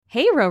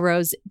Hey,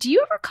 Roros, do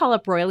you ever call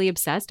up Royally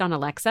Obsessed on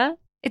Alexa?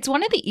 It's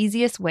one of the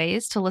easiest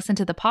ways to listen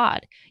to the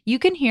pod. You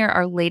can hear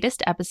our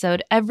latest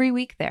episode every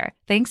week there,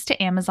 thanks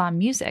to Amazon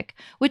Music,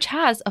 which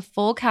has a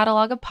full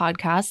catalog of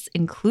podcasts,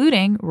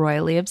 including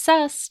Royally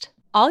Obsessed.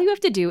 All you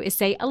have to do is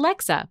say,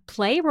 Alexa,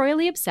 play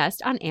Royally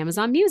Obsessed on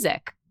Amazon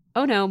Music.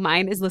 Oh no,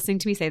 mine is listening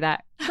to me say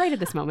that right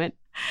at this moment.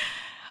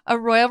 A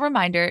royal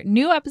reminder,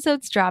 new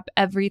episodes drop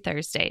every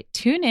Thursday.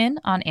 Tune in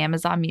on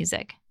Amazon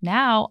Music.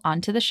 Now, on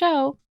to the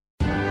show.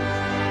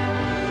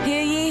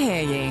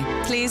 Hear ye.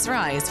 Please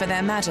rise for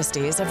their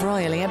majesties of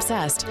Royally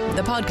Obsessed,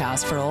 the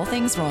podcast for all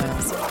things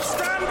royals.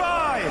 Stand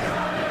by!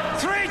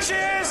 3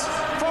 cheers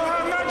for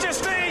Her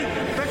Majesty,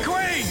 the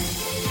Queen!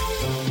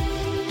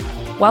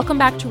 Welcome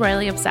back to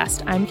Royally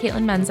Obsessed. I'm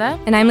Caitlin Menza.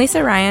 And I'm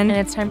Lisa Ryan. And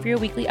it's time for your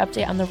weekly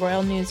update on the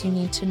royal news you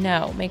need to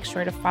know. Make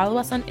sure to follow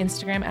us on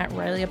Instagram at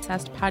Royally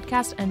Obsessed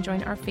Podcast and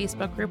join our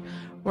Facebook group,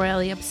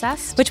 Royally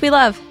Obsessed, which we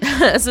love.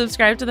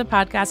 Subscribe to the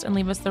podcast and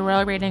leave us the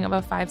royal rating of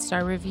a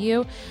 5-star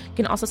review. You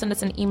can also send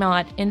us an email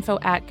at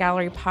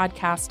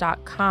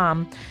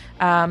info@gallerypodcast.com.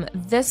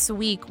 This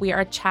week, we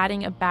are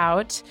chatting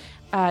about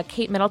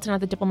Kate Middleton at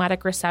the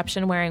diplomatic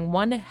reception wearing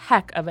one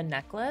heck of a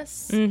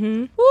necklace.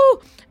 Mm-hmm.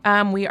 Woo!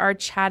 We are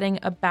chatting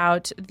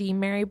about the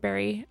Mary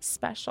Berry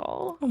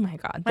special. Oh my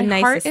God, my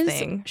nicest heart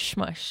thing. Is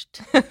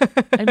smushed.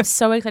 I'm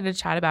so excited to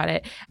chat about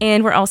it.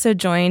 And we're also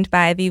joined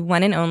by the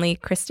one and only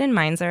Kristen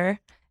Meinzer,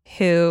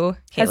 who,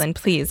 Caitlin,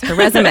 please, her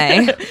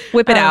resume,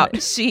 whip it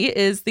out. She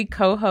is the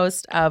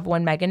co-host of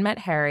When Meghan Met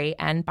Harry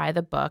and By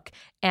the Book,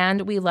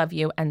 and We Love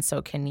You, and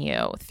So Can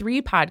You.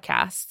 3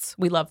 podcasts.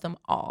 We love them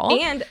all.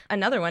 And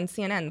another one,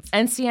 CNN's.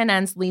 And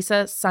CNN's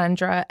Lisa,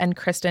 Sandra, and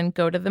Kristen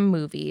go to the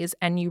movies,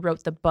 and you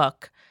wrote the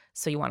book,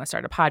 so you want to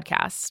start a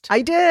podcast.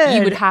 I did.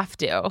 You would have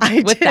to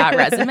with that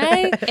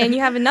resume. And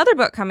you have another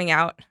book coming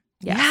out.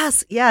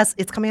 Yes.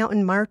 It's coming out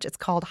in March. It's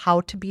called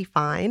How to Be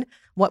Fine,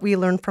 What We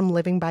Learned from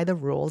Living by the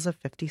Rules of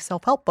 50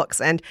 Self-Help Books.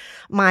 And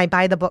my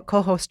By the Book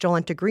co-host,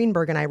 Jolenta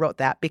Greenberg, and I wrote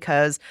that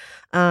because,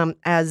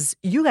 as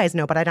you guys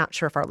know, but I'm not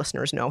sure if our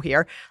listeners know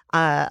here,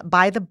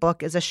 By the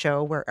Book is a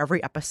show where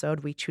every episode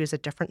we choose a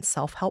different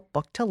self-help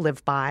book to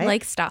live by.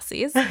 Like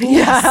Stassi's.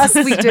 Yes,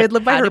 we did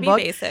live by her book.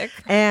 Basic.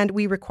 And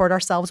we record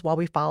ourselves while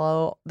we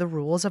follow the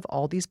rules of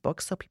all these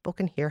books so people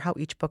can hear how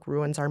each book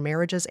ruins our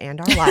marriages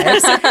and our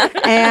lives.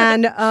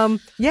 And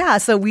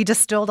so we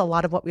distilled a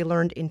lot of what we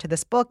learned into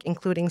this book,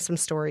 including some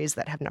stories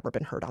that have never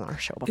been heard on our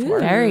show before.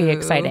 Very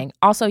exciting.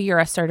 Also, you're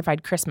a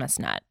certified Christmas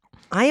nut.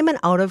 I am an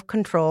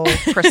out-of-control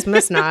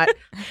Christmas nut.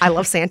 I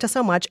love Santa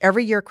so much.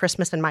 Every year,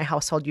 Christmas in my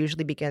household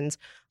usually begins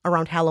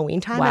around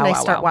Halloween time, and I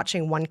start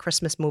watching one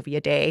Christmas movie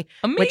a day,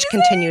 which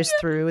continues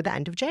through the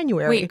end of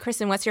January. Wait,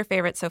 Kristen, what's your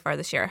favorite so far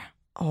this year?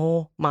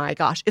 Oh my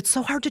gosh. It's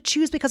so hard to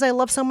choose because I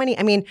love so many.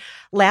 I mean,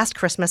 last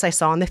Christmas I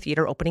saw in the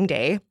theater opening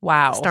day.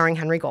 Wow. Starring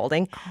Henry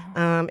Golding.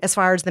 As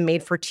far as the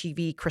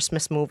made-for-TV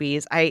Christmas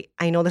movies, I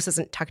know this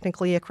isn't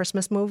technically a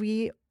Christmas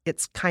movie.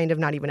 It's kind of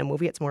not even a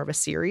movie. It's more of a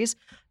series.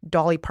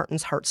 Dolly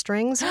Parton's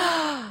Heartstrings,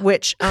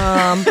 which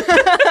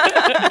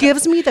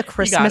gives me the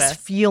Christmas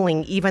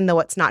feeling, even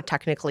though it's not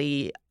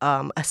technically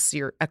a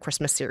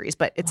Christmas series.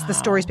 But it's the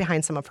stories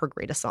behind some of her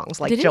greatest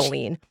songs, like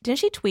Jolene. Didn't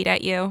she tweet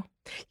at you?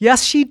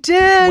 Yes, she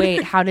did.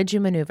 Wait, how did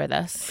you maneuver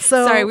this?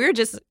 Sorry, we were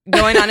just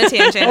going on a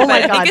tangent, but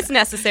I think it's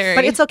necessary.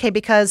 But it's okay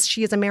because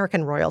she is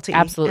American royalty.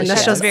 Absolutely. And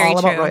this show's all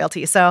about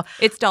royalty. So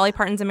it's Dolly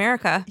Parton's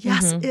America.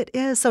 Yes, it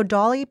is. So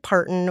Dolly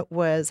Parton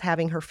was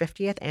having her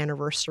 50th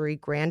anniversary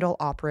Grand Ole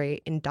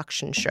Opry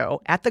induction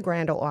show at the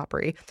Grand Ole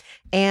Opry.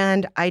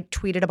 And I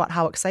tweeted about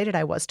how excited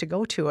I was to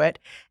go to it.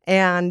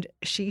 And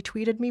she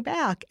tweeted me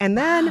back. And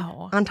then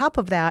on top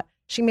of that,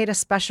 she made a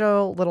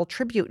special little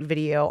tribute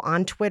video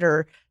on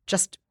Twitter,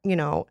 just,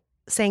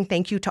 saying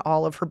thank you to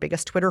all of her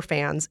biggest Twitter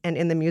fans. And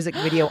in the music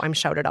video, I'm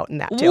shouted out in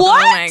that too.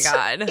 What? Oh my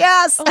God.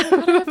 Yes. Oh, I'm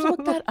gonna have to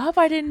look that up.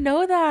 I didn't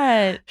know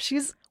that.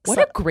 What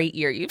a great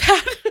year you've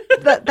had.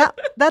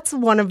 That's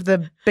one of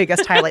the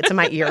biggest highlights of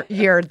my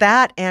year.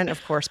 That and,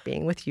 of course,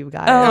 being with you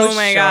guys. Oh,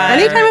 my God.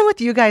 Anytime I'm with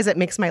you guys, it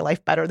makes my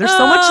life better. There's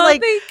so much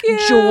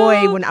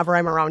joy whenever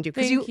I'm around you.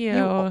 Because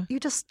you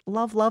just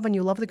love and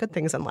you love the good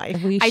things in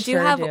life. I do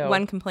have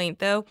one complaint,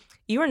 though.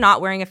 You are not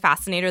wearing a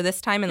fascinator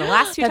this time. And the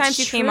last 2 times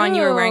you came on,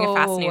 you were wearing a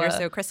fascinator.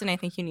 So, Kristen, I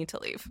think you need to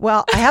leave.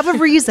 Well, I have a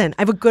reason.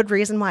 I have a good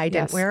reason why I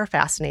didn't wear a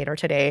fascinator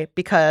today.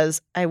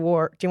 Because I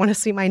wore, do you want to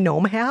see my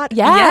gnome hat?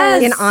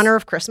 Yes. In honor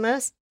of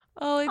Christmas.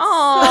 Oh, it's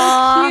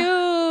so cute.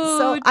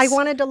 So I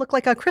wanted to look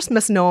like a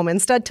Christmas gnome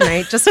instead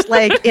tonight, just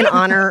like in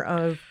honor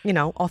of,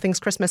 all things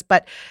Christmas.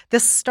 But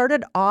this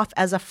started off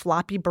as a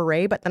floppy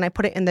beret, but then I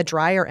put it in the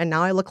dryer and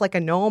now I look like a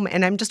gnome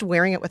and I'm just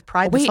wearing it with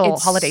pride this whole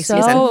holiday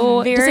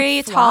season.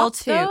 Very tall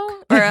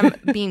toque or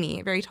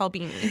beanie, very tall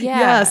beanie.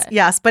 Yeah.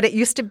 Yes, but it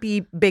used to be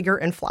bigger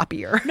and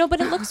floppier. No,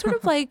 but it looks sort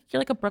of like you're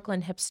like a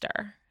Brooklyn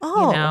hipster.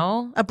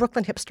 Oh, a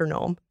Brooklyn hipster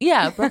gnome.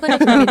 Yeah, Brooklyn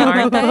hipster,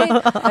 aren't they?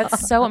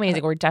 That's so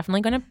amazing. We're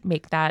definitely going to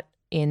make that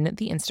in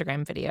the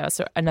Instagram video.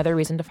 So another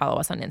reason to follow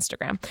us on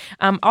Instagram.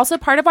 Also,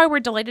 part of why we're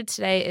delighted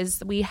today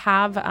is we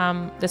have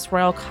this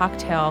royal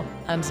cocktail.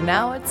 And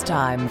now it's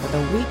time for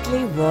the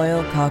weekly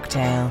royal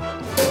cocktail,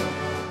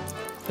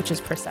 which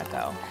is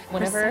Prosecco.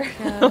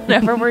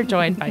 Whenever we're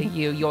joined by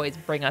you always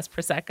bring us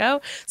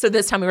Prosecco. So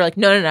this time we were like,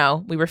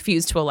 no, we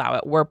refuse to allow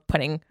it. We're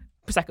putting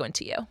Prosecco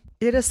into you.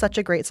 It is such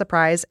a great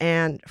surprise.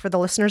 And for the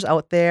listeners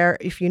out there,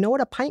 if you know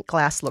what a pint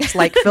glass looks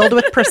like filled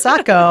with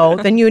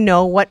Prosecco, then you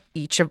know what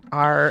each of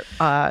our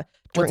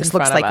drinks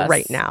looks like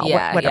right now.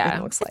 What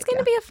everything looks like. It's going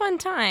to be a fun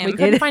time. We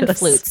couldn't find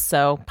flutes,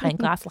 so pint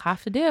glass will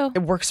have to do.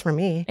 It works for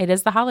me. It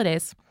is the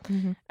holidays.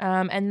 Mm-hmm.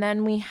 And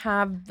then we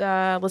have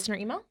the listener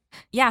email.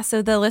 Yeah,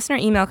 so the listener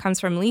email comes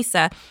from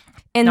Lisa.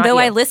 And Not though you.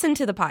 I listen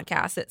to the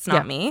podcast, it's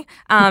not me.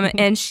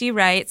 And she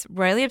writes,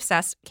 royally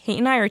obsessed, Kate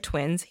and I are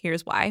twins.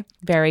 Here's why.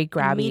 Very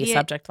grabby Immediate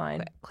subject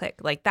line. Click.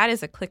 Like, that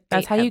is a clickbait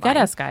That's how you get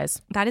headline. us,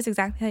 guys. That is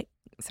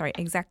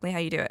exactly how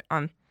you do it.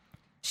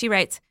 She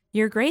writes,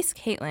 Your Grace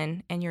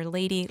Caitlin and your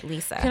Lady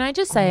Lisa. Can I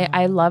just say,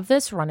 I love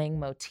this running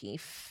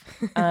motif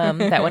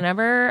that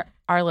whenever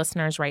our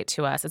listeners write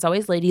to us, it's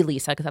always Lady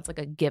Lisa because that's like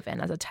a given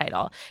as a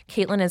title.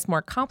 Caitlin is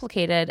more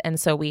complicated, and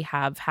so we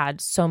have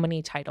had so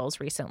many titles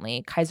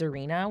recently.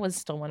 Kaiserina was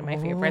still one of my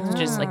favorites,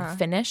 which is like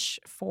Finnish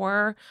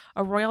for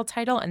a royal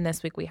title, and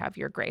this week we have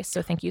Your Grace.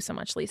 So thank you so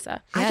much,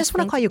 Lisa. I just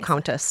want to call you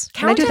Countess.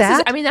 Can Countess I do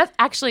that? That's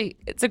actually,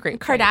 it's a great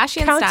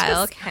Kardashian point.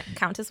 style,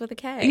 Countess with a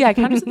K. Yeah,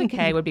 Countess with a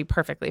K would be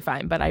perfectly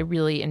fine, but I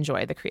really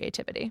enjoy the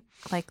creativity.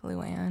 Like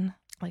Luann.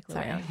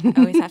 Sorry. I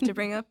always have to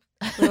bring up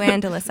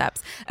Luann de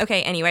Lesseps.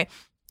 Okay, anyway.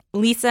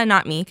 Lisa,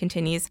 not me,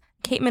 continues,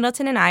 Kate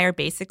Middleton and I are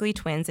basically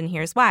twins, and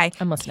here's why.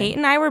 I'm listening. Kate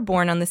and I were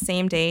born on the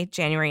same day,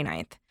 January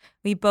 9th.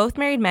 We both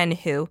married men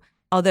who,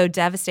 although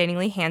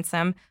devastatingly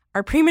handsome,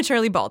 are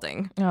prematurely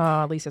balding.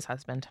 Oh, Lisa's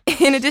husband.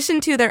 In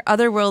addition to their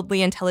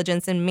otherworldly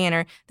intelligence and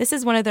manner, this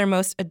is one of their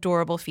most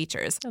adorable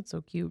features. That's so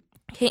cute.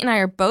 Kate and I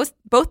are both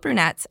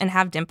brunettes and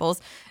have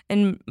dimples,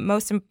 and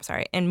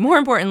more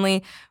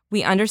importantly,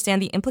 we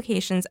understand the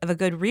implications of a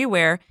good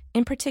rewear,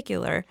 in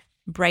particular,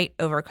 bright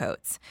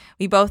overcoats.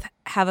 We both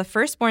have a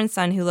firstborn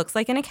son who looks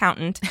like an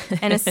accountant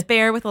and a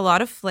spare with a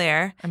lot of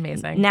flair.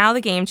 Amazing. Now the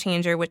game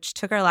changer, which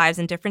took our lives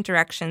in different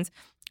directions,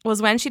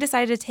 was when she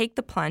decided to take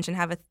the plunge and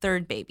have a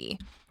third baby.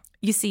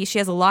 You see, she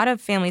has a lot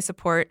of family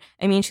support.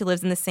 I mean, she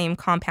lives in the same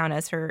compound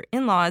as her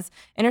in-laws,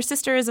 and her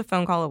sister is a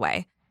phone call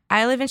away.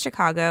 I live in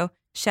Chicago.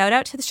 Shout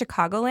out to the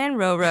Chicagoland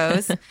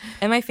Ro-Ros,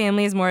 and my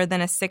family is more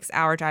than a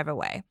 6-hour drive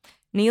away.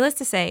 Needless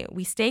to say,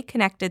 we stay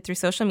connected through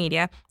social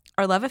media,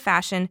 our love of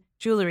fashion,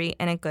 jewelry,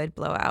 and a good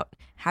blowout.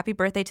 Happy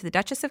birthday to the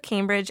Duchess of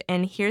Cambridge,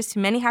 and here's to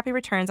many happy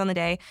returns on the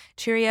day.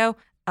 Cheerio,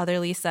 other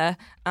Lisa.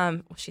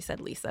 She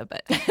said Lisa,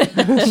 but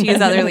she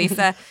is other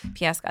Lisa.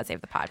 P.S. God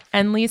save the pod.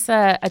 And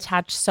Lisa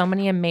attached so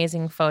many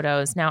amazing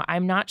photos. Now,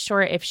 I'm not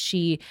sure if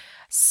she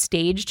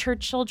staged her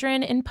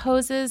children in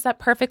poses that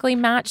perfectly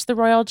match the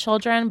royal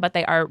children, but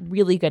they are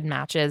really good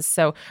matches.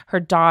 So her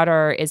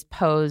daughter is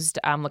posed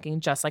looking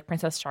just like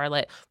Princess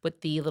Charlotte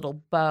with the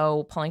little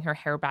bow pulling her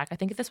hair back. I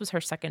think this was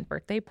her second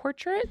birthday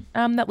portrait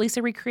that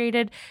Lisa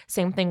recreated.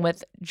 Same thing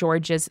with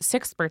George's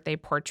 6th birthday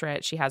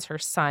portrait. She has her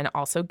son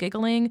also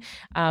giggling,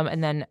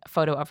 and then a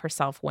photo of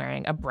herself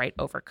wearing a bright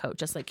overcoat,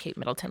 just like Kate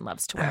Middleton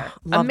loves to wear.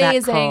 Love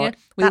Amazing. That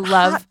coat. We that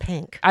love hot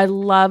pink. I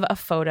love a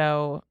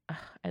photo.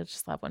 I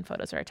just love when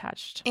photos are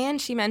attached. And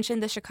she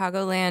mentioned the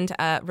Chicagoland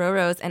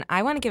Ro-Ros, and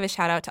I want to give a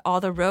shout out to all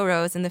the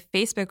Ro-Ros in the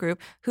Facebook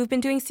group who've been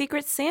doing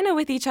Secret Santa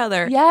with each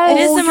other. Yes.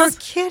 It is the you're most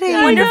kidding.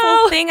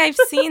 wonderful thing I've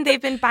seen. They've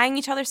been buying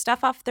each other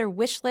stuff off their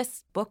wish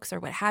lists, books,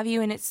 or what have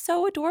you, and it's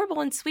so adorable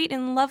and sweet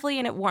and lovely,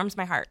 and it warms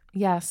my heart.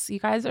 Yes, you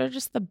guys are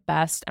just the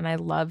best, and I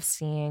love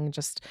seeing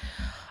just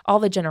all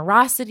the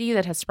generosity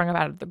that has sprung up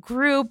out of the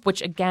group,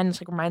 which again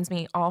just reminds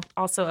me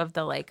also of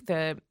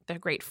the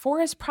Great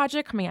Forest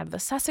Project coming out of the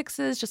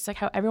Sussexes, just like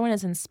how everyone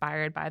is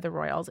inspired by the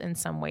royals in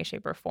some way,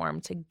 shape, or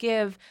form to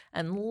give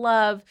and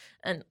love.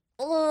 And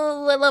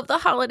oh, I love the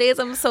holidays.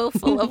 I'm so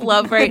full of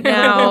love right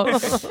now.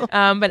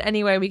 But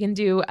anyway, we can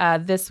do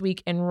This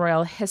Week in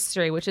Royal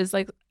History, which is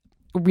like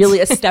really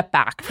a step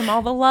back from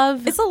all the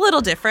love. It's a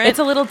little different. It's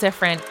a little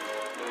different.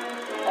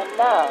 And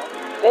now,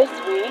 This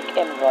Week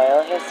in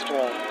Royal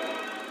History.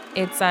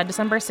 It's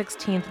December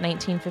 16th,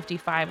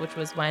 1955, which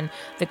was when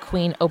the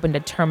Queen opened a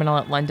terminal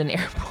at London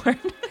Airport.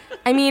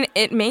 I mean,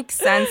 it makes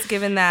sense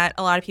given that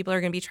a lot of people are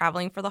going to be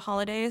traveling for the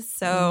holidays.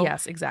 So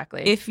yes,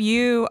 exactly. if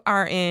you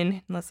are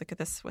in, let's look at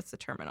this, what's the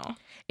terminal?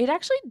 It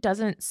actually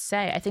doesn't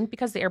say. I think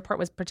because the airport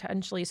was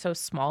potentially so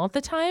small at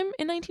the time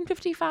in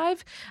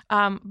 1955.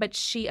 But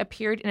she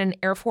appeared in an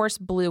Air Force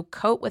blue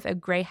coat with a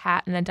gray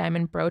hat and a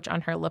diamond brooch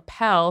on her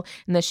lapel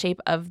in the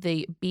shape of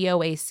the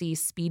BOAC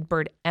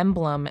Speedbird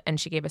emblem. And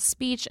she gave a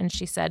speech and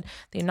she said,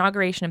 "The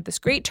inauguration of this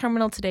great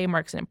terminal today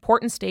marks an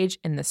important stage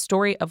in the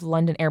story of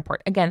London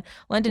Airport." Again,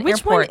 London Which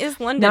Airport. one is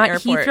London not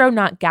Airport? Heathrow,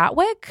 not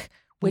Gatwick.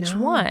 Which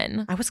No.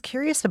 one? I was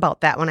curious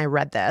about that when I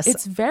read this.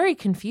 It's very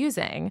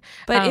confusing.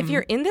 But if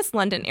you're in this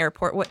London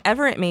airport,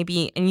 whatever it may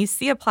be, and you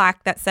see a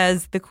plaque that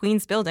says the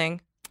Queen's Building,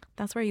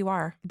 That's where you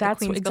are.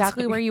 That's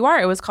exactly where you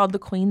are. It was called the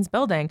Queen's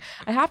Building.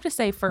 I have to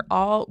say,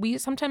 we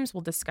sometimes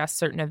will discuss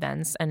certain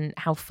events and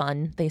how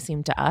fun they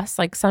seem to us.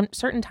 Like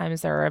certain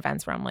times there are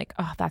events where I'm like,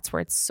 oh, that's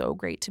where it's so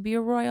great to be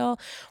a royal.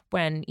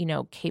 When,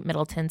 Kate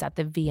Middleton's at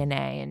the V&A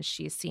and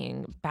she's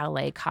seeing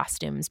ballet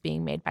costumes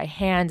being made by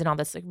hand and all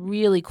this like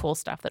really cool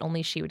stuff that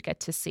only she would get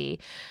to see.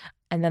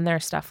 And then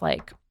there's stuff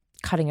like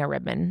cutting a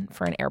ribbon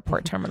for an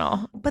airport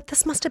terminal. But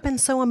this must have been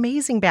so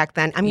amazing back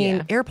then. I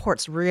mean,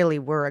 airports really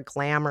were a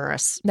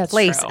glamorous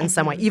place in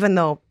some way, even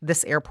though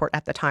this airport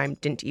at the time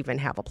didn't even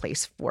have a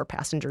place for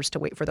passengers to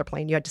wait for their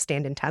plane. You had to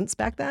stand in tents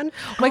back then.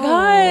 Oh my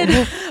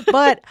God.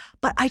 But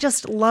I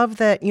just love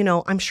that,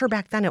 I'm sure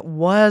back then it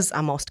was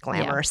a most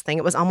glamorous thing.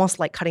 It was almost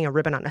like cutting a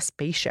ribbon on a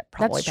spaceship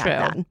probably back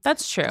then.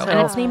 That's true.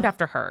 And it's named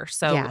after her.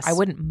 So I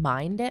wouldn't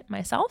mind it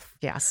myself.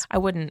 Yes. I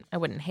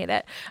wouldn't hate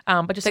it.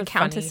 But just the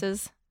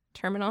Countess's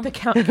terminal. The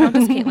Countess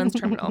Caitlin's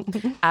terminal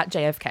at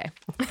JFK,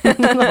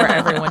 where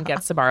everyone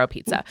gets to borrow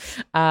pizza.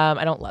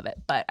 I don't love it,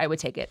 but I would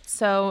take it.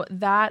 So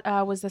that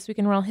was This Week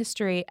in Royal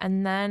History.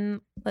 And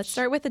then let's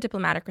start with the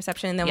diplomatic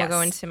reception, and then we'll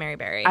go into Mary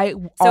Berry.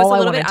 So it's a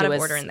little bit out of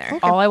order in there.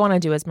 All I want to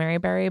do is Mary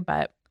Berry,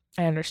 but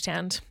I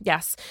understand.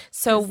 Yes.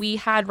 So we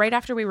had, right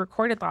after we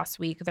recorded last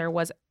week, there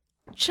was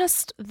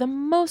just the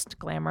most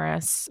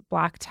glamorous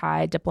black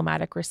tie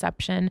diplomatic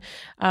reception.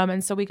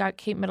 And so we got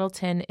Kate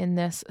Middleton in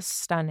this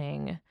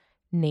stunning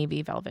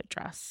navy velvet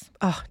dress.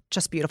 Oh,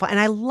 just beautiful. And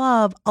I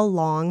love a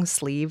long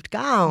sleeved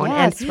gown.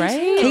 Yes, and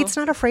right. Kate's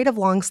not afraid of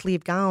long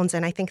sleeved gowns.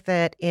 And I think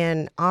that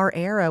in our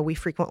era, we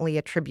frequently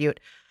attribute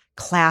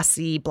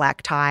classy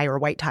black tie or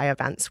white tie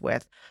events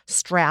with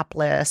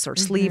strapless or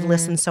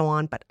sleeveless and so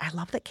on. But I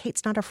love that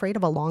Kate's not afraid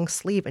of a long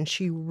sleeve and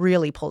she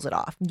really pulls it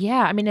off.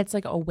 Yeah. I mean, it's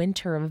like a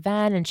winter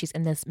event and she's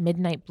in this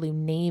midnight blue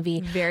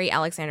navy. Very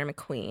Alexander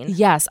McQueen.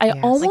 Yes.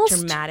 Almost like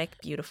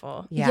dramatic,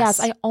 beautiful. Yes.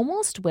 I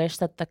almost wish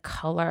that the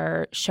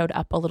color showed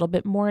up a little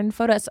bit more in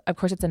photos. Of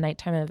course, it's a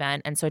nighttime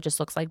event. And so it just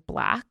looks like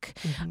black.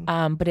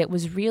 But it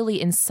was really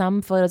in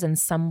some photos and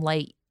some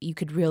light, you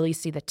could really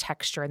see the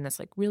texture in this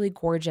like really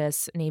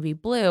gorgeous navy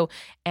blue.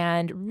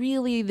 And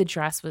really the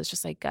dress was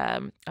just like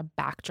a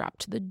backdrop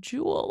to the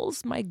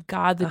jewels. My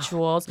God, the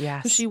jewels.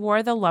 Yes. So she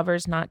wore the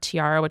Lover's Knot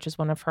tiara, which is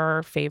one of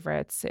her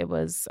favorites. It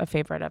was a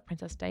favorite of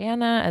Princess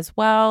Diana as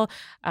well.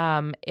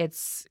 So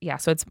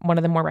it's one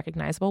of the more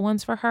recognizable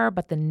ones for her,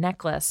 but the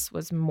necklace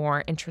was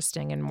more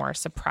interesting and more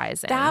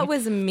surprising. That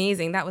was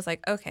amazing. That was like,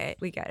 okay,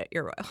 we get it.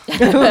 You're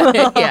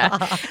royal.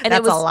 Yeah. And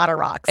That's a lot of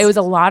rocks. It was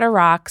a lot of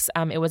rocks.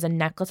 It was a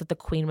necklace that the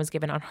Queen was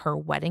given on her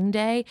wedding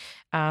day.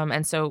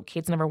 And so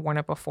Kate's never worn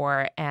it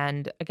before.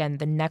 And again,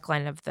 the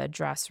neckline of the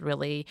dress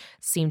really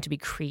seemed to be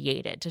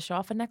created to show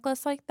off a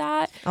necklace like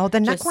that. Oh, the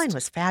neckline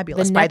was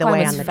fabulous, by the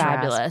way, on the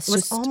fabulous. dress. It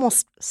was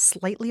almost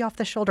slightly off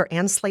the shoulder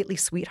and slightly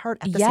sweetheart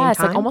at the same time. Yes,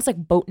 like almost like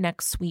boat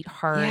neck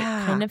sweetheart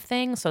kind of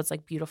thing. So it's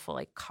like beautiful,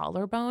 like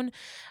collarbone.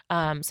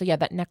 So yeah,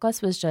 that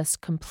necklace was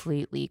just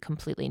completely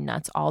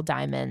nuts. All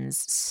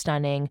diamonds,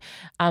 stunning.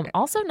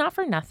 Also, not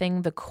for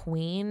nothing, the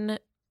Queen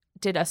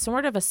did a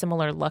sort of a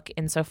similar look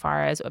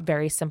insofar as a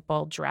very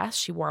simple dress.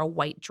 She wore a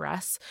white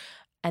dress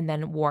and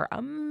then wore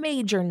a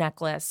major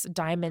necklace,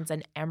 diamonds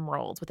and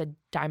emeralds with a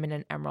diamond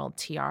and emerald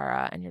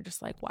tiara. And you're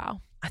just like,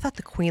 wow. I thought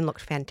the Queen looked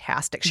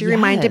fantastic. She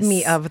reminded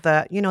me of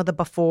the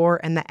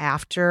before and the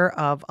after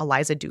of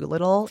Eliza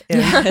Doolittle.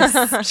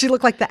 Yes. She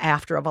looked like the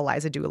after of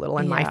Eliza Doolittle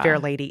in My Fair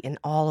Lady in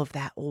all of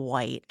that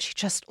white. She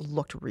just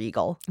looked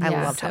regal. I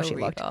loved how she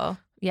looked.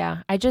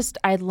 Yeah,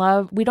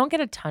 we don't get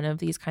a ton of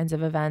these kinds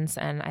of events,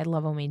 and I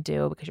love when we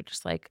do because you're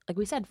just like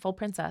we said, full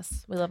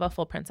princess. We love a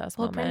full princess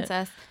moment. Full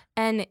princess.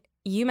 And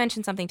you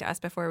mentioned something to us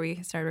before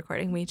we started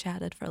recording. We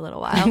chatted for a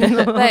little while,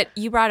 but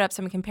you brought up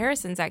some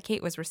comparisons that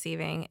Kate was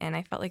receiving, and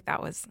I felt like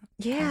that was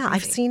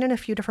I've seen in a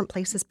few different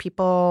places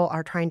people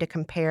are trying to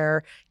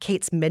compare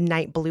Kate's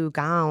midnight blue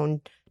gown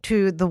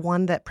to the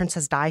one that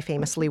Princess Di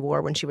famously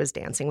wore when she was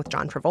dancing with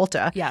John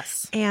Travolta.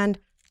 Yes. And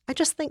I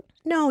just think,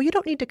 no, you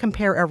don't need to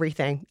compare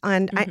everything.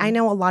 And I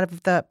know a lot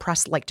of the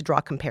press like to draw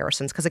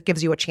comparisons because it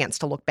gives you a chance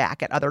to look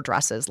back at other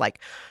dresses like,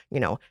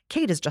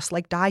 Kate is just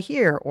like Di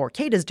here, or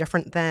Kate is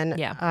different than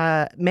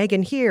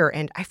Meghan here.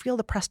 And I feel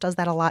the press does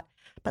that a lot.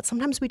 But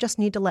sometimes we just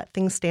need to let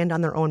things stand on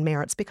their own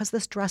merits because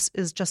this dress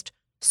is just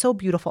so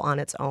beautiful on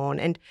its own.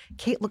 And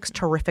Kate looks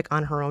terrific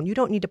on her own. You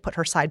don't need to put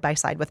her side by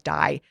side with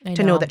Di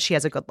to know that she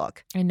has a good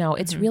look. I know.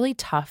 It's really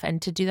tough. And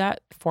to do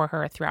that for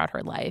her throughout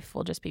her life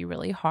will just be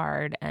really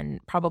hard and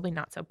probably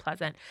not so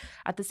pleasant.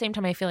 At the same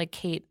time, I feel like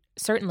Kate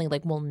certainly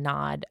will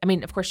nod. I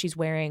mean, of course, she's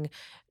wearing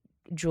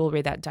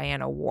jewelry that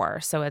Diana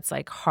wore. So it's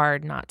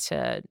hard not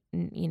to,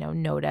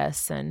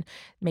 notice and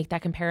make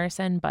that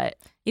comparison. But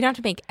you don't have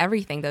to make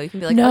everything, though. You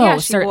can be like, no,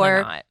 she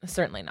wore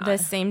certainly not the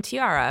same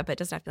tiara, but it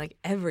doesn't have to be like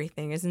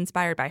everything is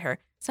inspired by her.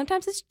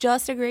 Sometimes it's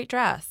just a great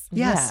dress.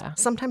 Yes. Yeah.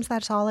 Sometimes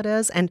that's all it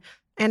is. And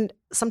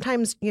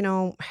sometimes,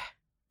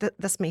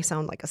 this may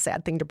sound like a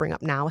sad thing to bring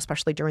up now,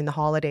 especially during the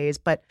holidays,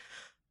 but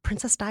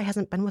Princess Di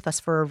hasn't been with us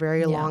for a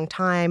very long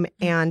time.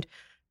 And,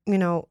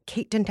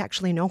 Kate didn't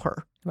actually know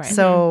her. Right.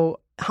 So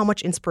how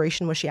much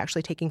inspiration was she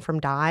actually taking from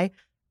Di?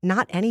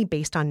 not any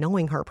based on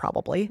knowing her,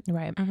 probably.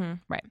 Right. Mm-hmm.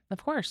 Right.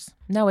 Of course.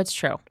 No, it's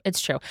true.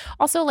 It's true.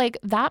 Also, like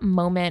that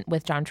moment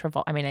with John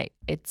Travolta, I mean,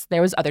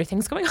 there was other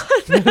things going on.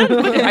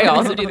 I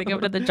also do think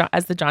of it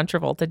as the John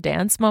Travolta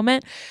dance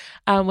moment,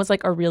 was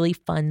like a really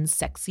fun,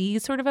 sexy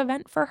sort of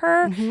event for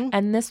her. Mm-hmm.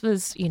 And this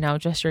was,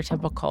 just your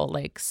typical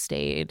like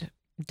staid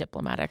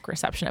diplomatic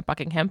reception at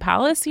Buckingham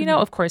Palace.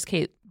 Of course,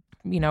 Kate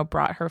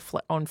brought her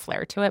own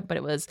flair to it, but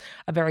it was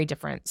a very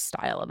different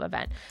style of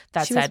event.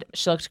 That said,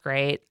 she looked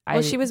great.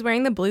 Well, she was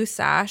wearing the blue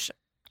sash,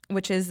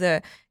 which is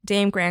the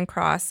Dame Grand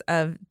Cross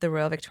of the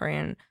Royal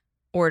Victorian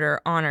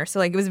Order honor. So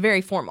like it was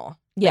very formal.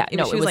 Yeah, like,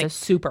 it was like a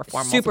super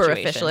formal super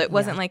situation. official. It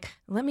wasn't like,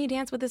 let me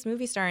dance with this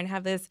movie star and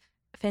have this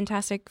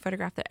fantastic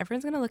photograph that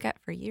everyone's going to look at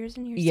for years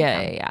and years to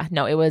come. Yeah.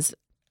 No, it was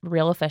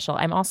real official.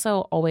 I'm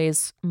also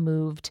always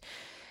moved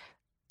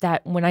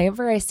that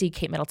whenever I see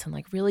Kate Middleton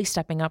like really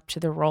stepping up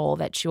to the role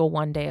that she will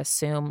one day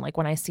assume, like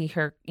when I see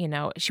her,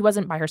 she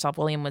wasn't by herself,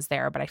 William was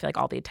there, but I feel like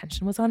all the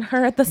attention was on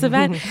her at this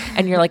event.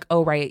 And you're like,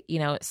 oh, right,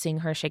 seeing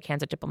her shake hands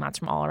with diplomats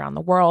from all around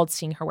the world,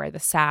 seeing her wear the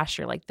sash,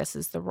 you're like, this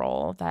is the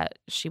role that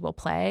she will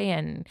play.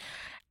 And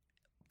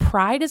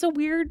pride is a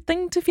weird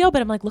thing to feel,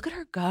 but I'm like, look at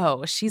her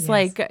go. She's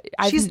like,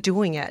 she's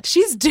doing it.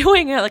 She's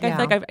doing it. Like, Yeah.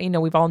 I feel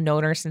like we've all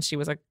known her since she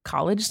was a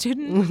college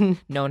student,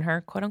 known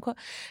her, quote unquote.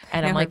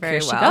 And I'm Know her like, very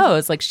here she well.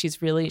 goes. Like, she's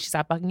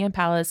at Buckingham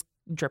Palace,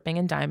 dripping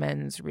in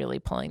diamonds, really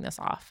pulling this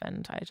off.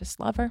 And I just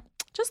love her.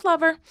 Just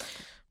love her.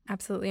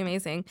 Absolutely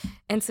amazing.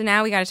 And so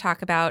now we got to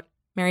talk about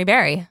Mary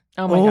Berry.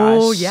 Oh my gosh.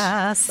 Oh,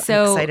 yes.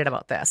 So- I'm excited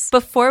about this.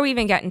 Before we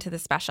even get into the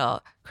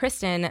special,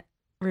 Kristen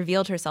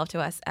revealed herself to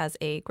us as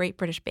a Great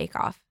British Bake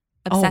Off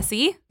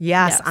obsessee.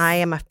 Yes, Yes. I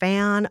am a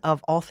fan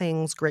of all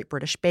things Great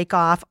British Bake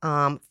Off.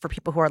 For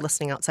people who are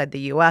listening outside the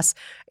U.S.,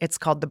 it's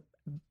called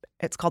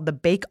the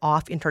Bake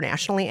Off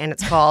internationally, and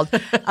it's called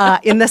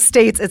in the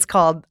States it's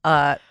called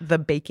the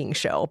Baking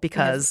Show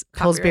because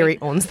Pillsbury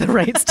owns the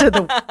rights to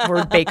the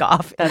word Bake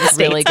Off. In the That's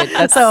really States.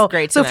 good. That's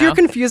great to So if you're know.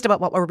 confused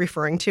about what we're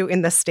referring to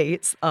in the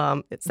States,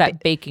 it's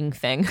That baking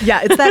thing.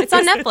 yeah, it's that It's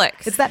on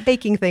Netflix. It's that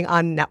baking thing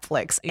on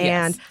Netflix. Yes.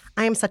 And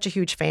I am such a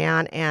huge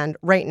fan. And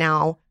right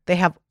now they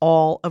have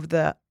all of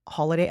the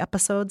holiday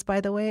episodes,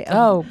 by the way,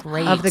 Oh,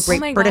 great. of the Great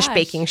my British gosh.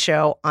 Baking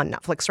Show on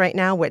Netflix right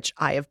now, which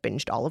I have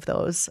binged all of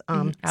those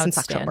since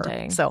October.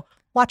 Outstanding. So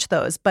watch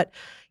those. But,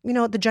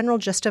 the general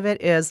gist of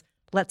it is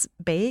let's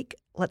bake,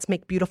 let's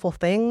make beautiful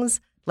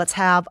things. Let's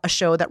have a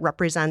show that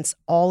represents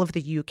all of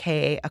the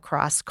UK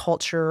across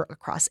culture,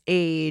 across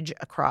age,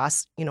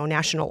 across,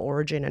 national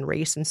origin and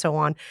race and so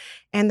on.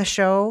 And the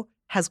show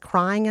has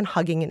crying and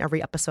hugging in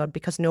every episode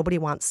because nobody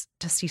wants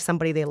to see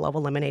somebody they love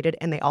eliminated,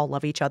 and they all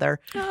love each other.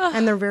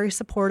 And they're very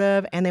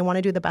supportive, and they want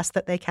to do the best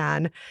that they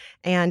can.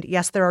 And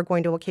yes, there are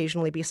going to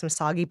occasionally be some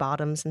soggy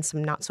bottoms and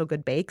some not so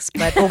good bakes,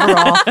 but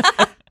overall,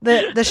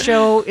 the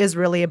show is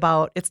really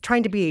about, it's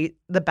trying to be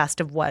the best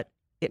of what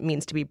it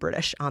means to be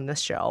British on this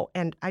show.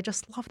 And I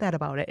just love that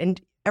about it. And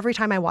every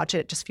time I watch it,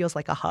 it just feels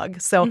like a hug.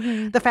 So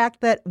the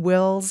fact that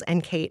Wills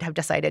and Kate have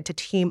decided to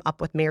team up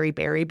with Mary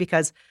Berry,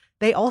 because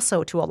they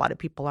also, to a lot of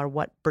people, are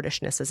what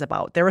Britishness is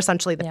about. They're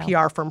essentially the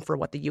PR firm for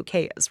what the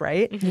UK is,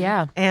 right?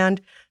 Yeah.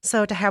 And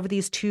so to have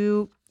these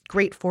two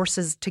great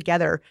forces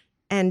together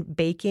and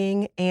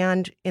baking,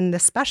 and in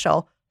this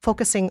special,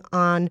 focusing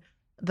on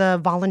the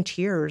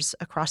volunteers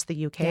across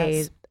the UK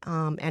Yes.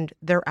 and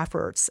their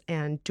efforts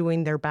and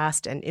doing their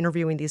best and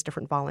interviewing these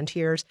different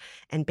volunteers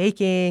and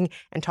baking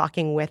and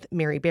talking with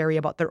Mary Berry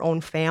about their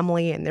own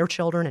family and their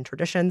children and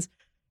traditions.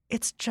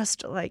 It's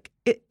just like,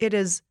 it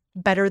is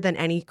better than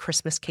any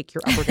Christmas cake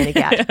you're ever going to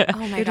get.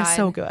 Oh my It God. is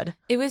so good.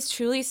 It was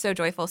truly so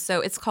joyful.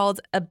 So it's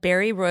called A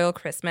Berry Royal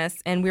Christmas,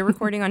 and we're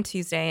recording on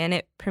Tuesday, and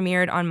it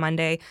premiered on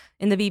Monday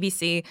in the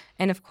BBC.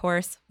 And of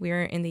course,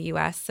 we're in the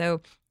US.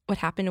 So what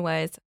happened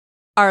was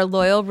our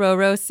loyal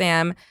Roro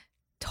Sam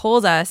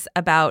told us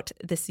about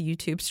this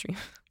YouTube stream.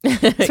 So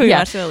we Yeah.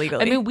 watched it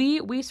illegally. I mean,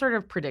 we sort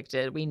of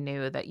predicted, we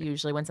knew that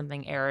usually when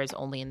something airs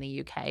only in the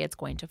UK, it's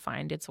going to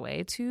find its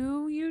way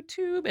to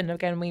YouTube. And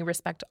again, we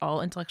respect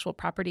all intellectual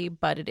property,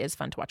 but it is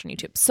fun to watch on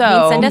YouTube.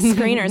 So send us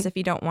screeners if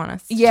you don't want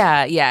us.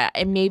 Yeah.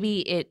 And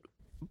maybe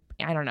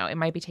I don't know, it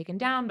might be taken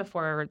down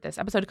before this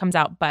episode comes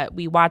out, but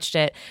we watched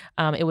it.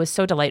 It was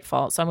so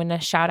delightful. So I'm going to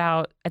shout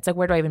out, it's like,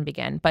 where do I even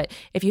begin? But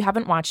if you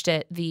haven't watched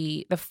it,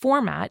 the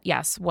format,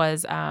 yes,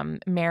 was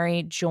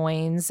Mary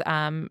joins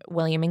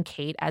William and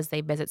Kate as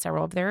they visit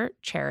several of their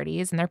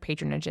charities and their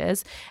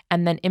patronages.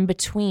 And then in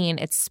between,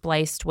 it's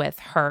spliced with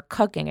her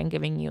cooking and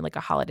giving you like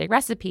a holiday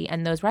recipe.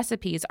 And those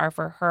recipes are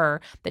for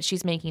her that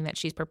she's making, that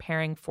she's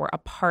preparing for a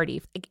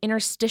party. Like,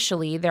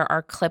 interstitially, there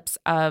are clips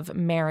of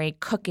Mary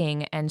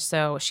cooking. And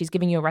so she's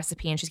giving you a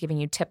recipe and she's giving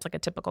you tips like a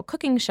typical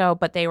cooking show,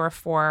 but the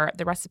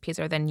recipes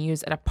are then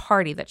used at a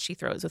party that she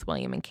throws with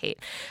William and Kate.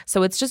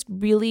 So it's just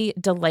really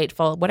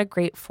delightful. What a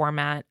great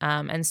format.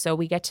 And so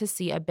we get to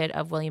see a bit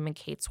of William and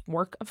Kate's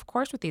work, of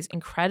course, with these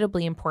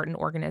incredibly important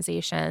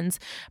organizations,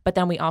 but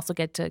then we also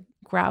get to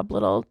grab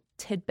little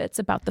tidbits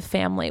about the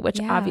family, which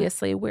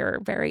obviously we're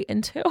very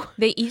into.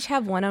 They each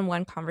have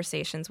one-on-one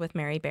conversations with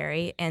Mary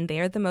Berry, and they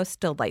are the most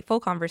delightful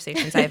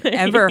conversations I've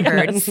ever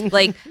heard.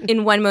 Like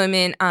in one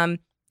moment,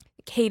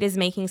 Kate is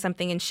making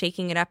something and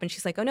shaking it up, and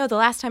she's like, oh no, the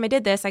last time I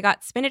did this, I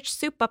got spinach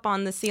soup up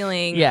on the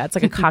ceiling. Yeah, it's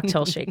like a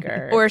cocktail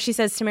shaker. Or she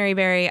says to Mary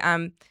Berry,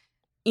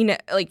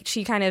 like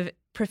she kind of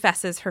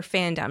professes her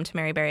fandom to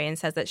Mary Berry and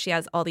says that she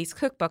has all these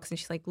cookbooks, and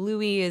she's like,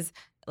 Louis is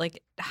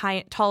like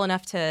tall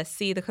enough to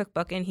see the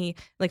cookbook, and he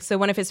so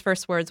one of his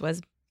first words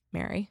was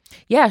Mary.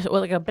 Yeah,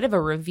 well, like a bit of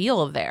a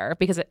reveal there,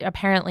 because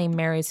apparently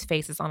Mary's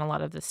face is on a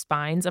lot of the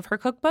spines of her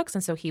cookbooks,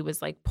 and so he was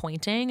like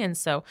pointing, and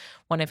so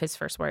one of his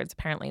first words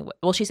apparently,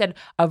 well, she said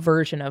a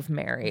version of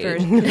Mary.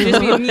 Just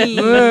be me.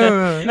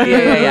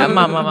 yeah,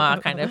 mama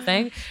kind of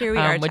thing. Here we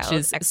are, which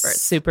is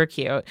experts. Super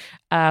cute.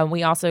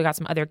 We also got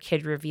some other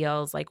kid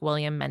reveals, like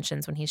William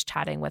mentions when he's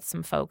chatting with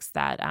some folks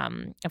that,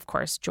 of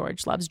course,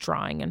 George loves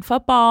drawing and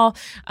football.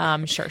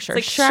 Sure.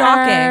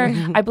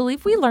 Shocking. I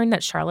believe we learned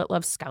that Charlotte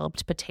loves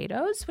scalloped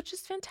potatoes, which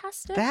is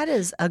fantastic. That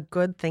is a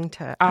good thing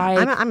to.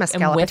 I'm a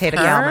scalloped potato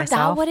gal myself. Is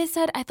that what it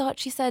said? I thought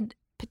she said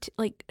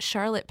like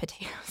Charlotte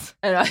potatoes.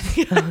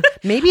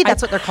 Maybe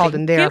that's what they're called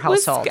in their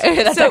household.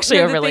 That's actually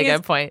a really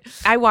good point.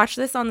 I watch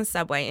this on the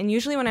subway, and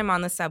usually when I'm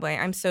on the subway,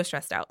 I'm so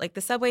stressed out. Like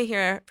the subway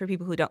here, for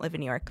people who don't live in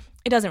New York,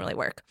 it doesn't really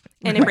work.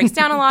 And it breaks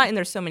down a lot, and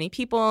there's so many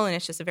people, and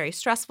it's just a very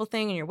stressful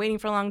thing, and you're waiting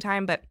for a long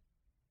time. But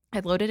I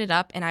loaded it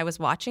up, and I was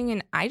watching,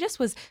 and I just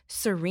was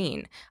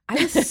serene. I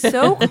was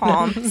so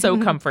calm. So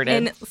comforted.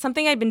 And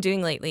something I've been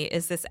doing lately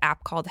is this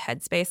app called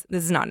Headspace.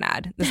 This is not an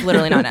ad. This is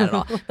literally not an ad at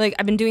all. Like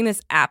I've been doing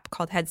this app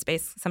called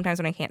Headspace sometimes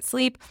when I can't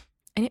sleep,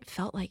 and it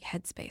felt like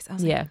Headspace. I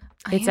was like,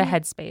 it's a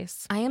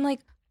Headspace. I am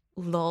like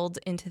lulled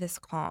into this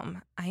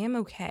calm. I am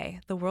okay.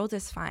 The world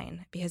is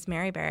fine because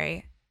Mary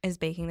Berry is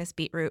baking this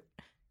beetroot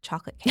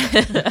chocolate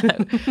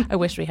cake. I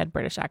wish we had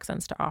British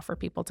accents to offer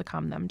people to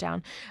calm them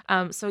down.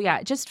 So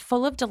yeah, just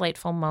full of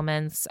delightful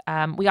moments.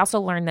 We also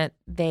learned that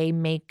they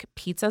make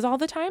pizzas all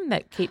the time,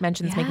 that Kate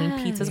mentions making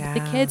pizzas with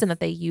the kids, and that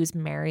they use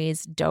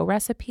Mary's dough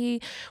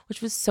recipe,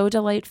 which was so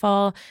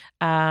delightful.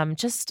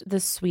 Just the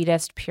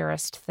sweetest,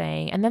 purest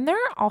thing. And then there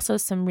are also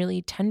some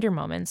really tender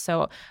moments.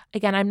 So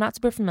again, I'm not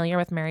super familiar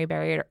with Mary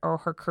Berry or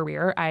her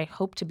career. I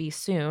hope to be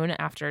soon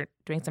after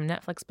doing some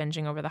Netflix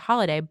binging over the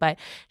holiday, but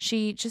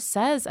she just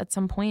says at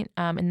some point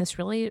in this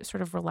really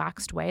sort of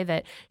relaxed way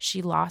that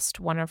she lost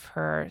one of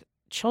her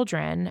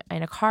children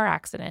in a car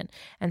accident.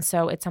 And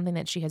so it's something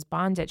that she has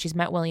bonded. She's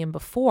met William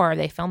before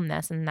they filmed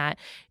this, and that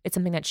it's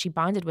something that she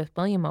bonded with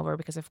William over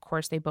because, of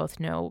course, they both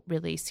know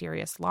really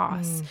serious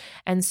loss.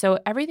 And so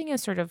everything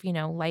is sort of,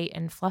 light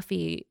and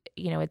fluffy.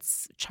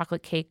 It's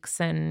chocolate cakes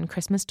and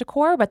Christmas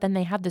decor, but then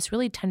they have this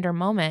really tender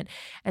moment.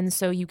 And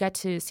so you get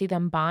to see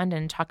them bond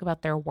and talk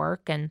about their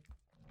work. And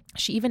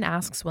she even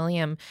asks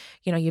William,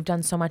 you've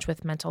done so much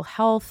with mental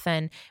health,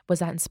 and was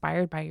that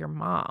inspired by your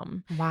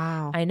mom?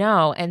 Wow. I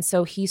know. And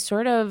so he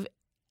sort of,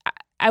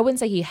 I wouldn't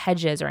say he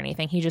hedges or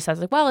anything. He just says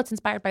like, well, it's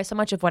inspired by so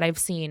much of what I've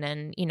seen.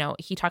 And,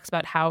 he talks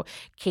about how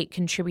Kate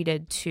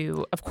contributed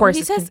to, of course.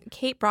 He says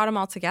Kate brought them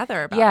all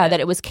together about it. That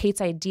it was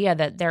Kate's idea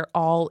that they're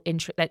all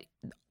that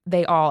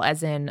they all,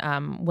 as in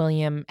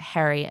William,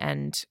 Harry,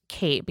 and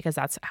Kate, because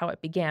that's how it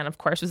began, of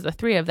course, was the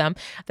three of them,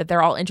 that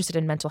they're all interested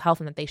in mental health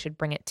and that they should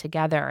bring it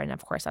together. And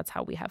of course, that's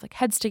how we have like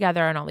Heads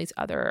Together and all this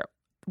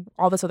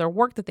other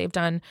work that they've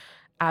done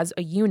as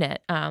a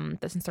unit,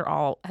 since they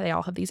all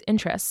have these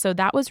interests. So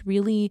that was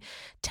really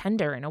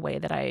tender in a way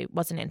that I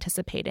wasn't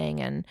anticipating.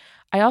 And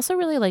I also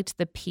really liked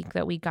the peek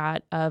that we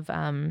got of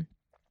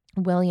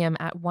William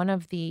at one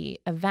of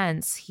the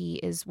events. He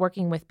is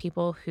working with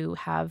people who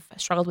have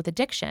struggled with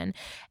addiction,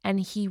 and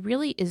he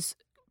really is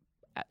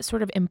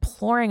sort of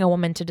imploring a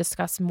woman to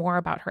discuss more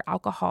about her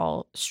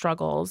alcohol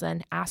struggles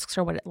and asks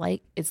her what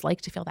it's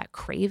like to feel that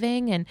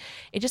craving. And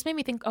it just made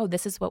me think, oh,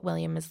 this is what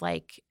William is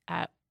like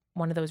at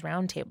one of those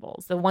round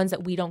tables, the ones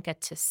that we don't get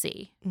to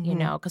see,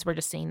 because we're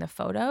just seeing the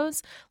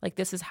photos. Like,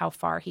 this is how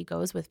far he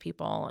goes with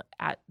people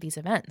at these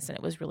events. And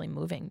it was really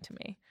moving to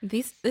me.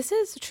 This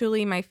is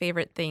truly my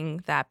favorite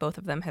thing that both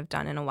of them have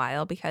done in a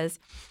while, because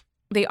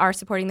they are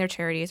supporting their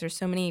charities. There's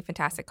so many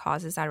fantastic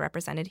causes that are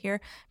represented here,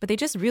 but they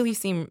just really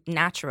seem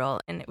natural,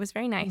 and it was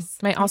very nice.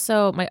 My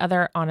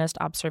other honest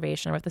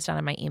observation, I wrote this down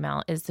in my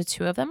email, is the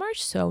two of them are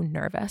so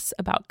nervous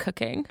about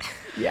cooking.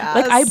 Yes.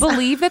 Like, I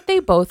believe that they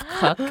both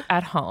cook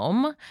at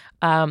home,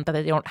 that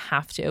they don't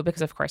have to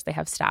because, of course, they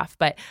have staff.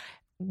 But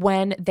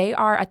when they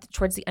are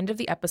towards the end of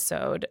the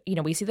episode,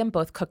 we see them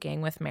both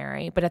cooking with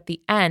Mary, but at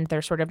the end,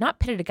 they're sort of not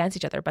pitted against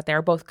each other, but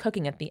they're both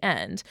cooking at the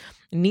end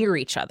near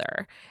each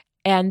other.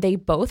 And they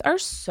both are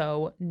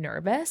so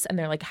nervous, and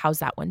they're like, how's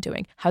that one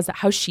doing?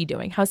 How's she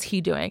doing? How's he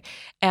doing?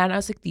 And I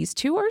was like, these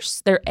two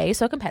they're A,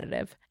 so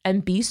competitive,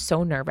 and B,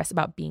 so nervous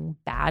about being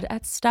bad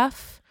at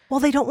stuff.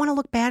 Well, they don't want to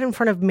look bad in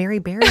front of Mary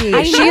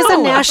Berry. She's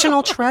a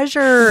national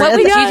treasure. What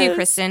would you do,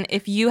 Kristen,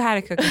 if you had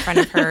to cook in front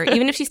of her,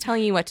 even if she's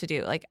telling you what to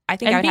do? Like, I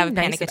think I would have a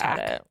panic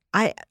attack.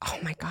 Oh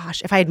my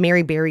gosh, if I had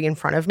Mary Berry in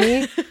front of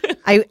me,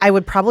 I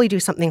would probably do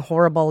something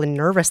horrible and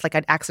nervous, like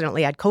I'd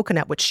accidentally add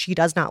coconut, which she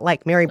does not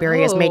like. Mary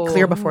Berry has made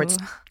clear before it's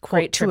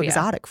quote too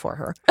exotic for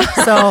her.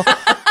 So,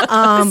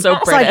 so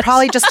I'd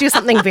probably just do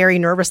something very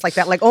nervous like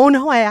that, like, oh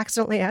no, I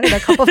accidentally added a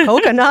cup of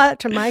coconut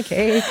to my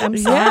cake. I'm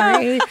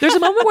sorry. There's a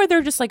moment where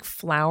they're just like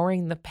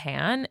flouring the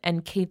pan,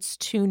 and Kate's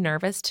too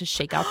nervous to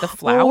shake out the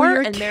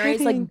flour, and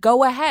Mary's like,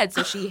 "Go ahead."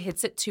 So she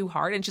hits it too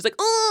hard, and she's like,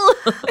 "Oh,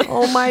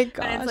 oh my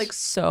god!" And it's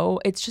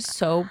like it's just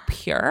so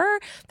pure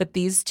that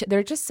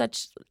they're just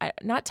such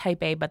not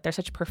type A, but they're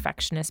such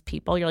perfectionist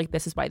people. You're like,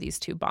 this is why these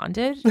two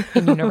bonded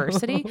in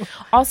university.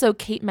 Also,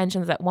 Kate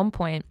mentions at one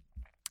point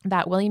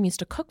that William used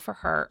to cook for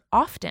her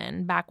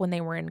often back when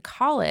they were in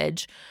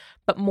college,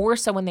 but more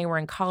so when they were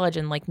in college,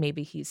 and like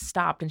maybe he's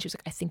stopped. And she was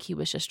like, I think he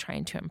was just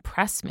trying to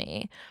impress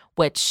me,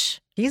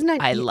 which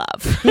I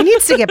love. He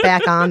needs to get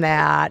back on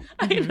that.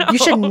 You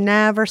should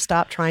never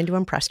stop trying to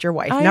impress your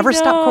wife. Never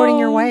stop courting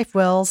your wife,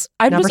 Wills.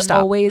 I never was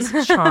stop. always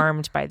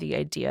charmed by the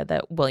idea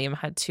that William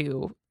had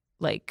to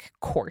like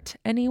court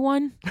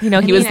anyone. You know,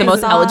 he was the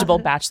most eligible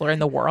bachelor in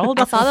the world.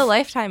 I saw the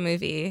Lifetime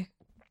movie.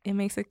 It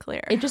makes it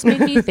clear. It just made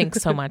me think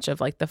so much of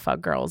like the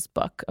Fug Girls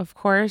book, of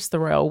course, The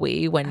Royal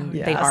We, when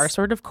they are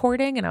sort of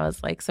courting. And I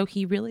was like, so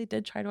he really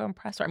did try to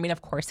impress her. I mean,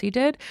 of course he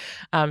did.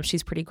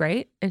 She's pretty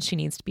great and she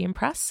needs to be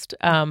impressed.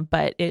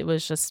 But it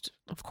was just,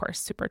 of course,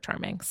 super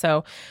charming.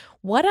 So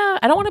I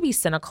don't want to be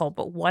cynical,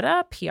 but what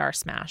a PR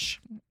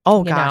smash.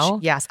 Oh gosh,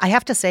 yes. I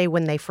have to say,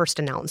 when they first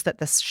announced that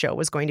this show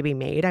was going to be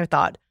made, I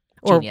thought,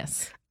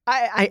 genius.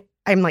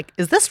 I'm like,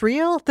 is this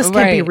real? This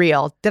can't be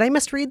real. Did I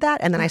misread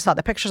that? And then I saw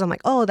the pictures. I'm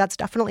like, oh, that's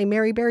definitely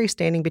Mary Berry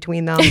standing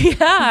between them.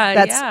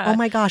 Oh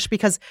my gosh,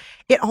 because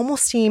it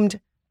almost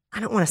seemed, I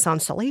don't want to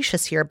sound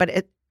salacious here,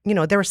 but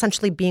they're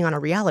essentially being on a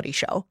reality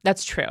show.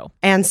 That's true.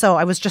 And so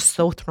I was just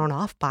so thrown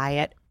off by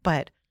it,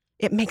 but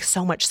it makes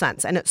so much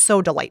sense and it's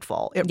so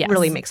delightful. It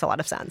really makes a lot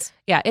of sense.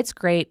 Yeah, it's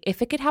great.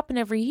 If it could happen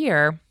every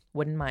year,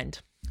 wouldn't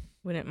mind.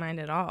 Wouldn't mind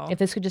at all. If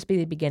this could just be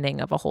the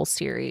beginning of a whole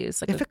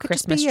series, like if a it could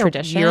Christmas just be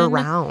tradition. a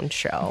year-round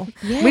show.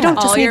 Yeah. We don't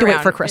just all need to wait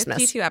round, for Christmas.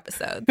 52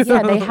 episodes.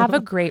 Yeah, they have a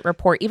great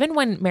rapport. Even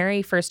when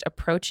Mary first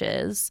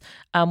approaches,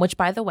 which,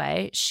 by the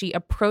way, she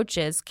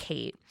approaches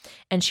Kate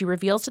and she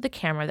reveals to the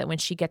camera that when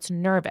she gets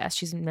nervous,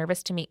 she's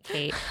nervous to meet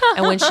Kate.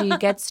 And when she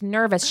gets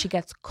nervous, she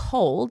gets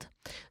cold.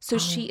 So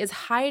she is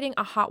hiding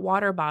a hot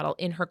water bottle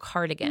in her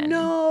cardigan.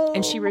 No.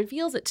 And she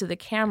reveals it to the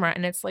camera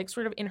and it's like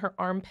sort of in her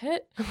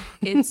armpit.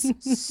 It's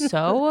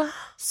so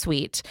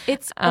sweet.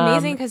 It's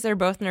amazing because they're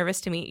both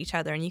nervous to meet each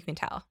other and you can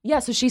tell. Yeah,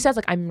 so she says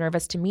like, I'm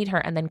nervous to meet her.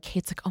 And then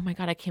Kate's like, oh my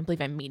God, I can't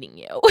believe I'm meeting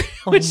you.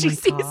 When she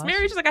sees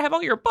Mary, she's like, I have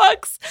all your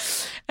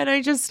books. And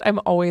I'm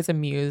always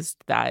amused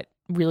that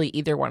really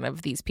either one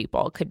of these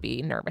people could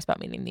be nervous about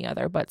meeting the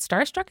other, but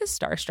starstruck is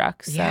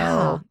starstruck. So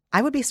yeah,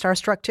 I would be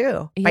starstruck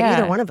too by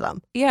either one of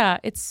them. Yeah,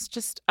 it's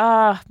just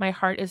my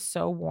heart is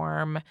so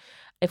warm.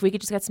 If we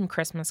could just get some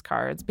Christmas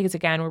cards, because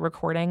again, we're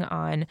recording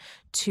on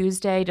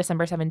Tuesday,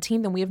 December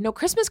 17th, and we have no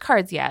Christmas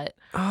cards yet.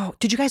 Oh,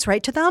 did you guys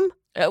write to them?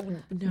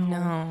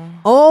 No.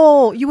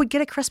 Oh, you would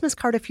get a Christmas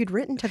card if you'd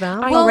written to them.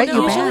 Well, write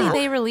you usually back.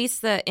 they release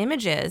the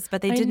images,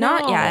 but they did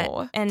not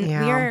yet. And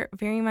we are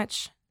very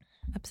much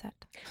upset.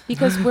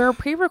 Because we're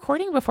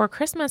pre-recording before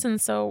Christmas,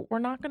 and so we're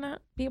not going to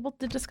be able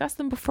to discuss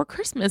them before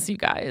Christmas, you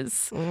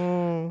guys.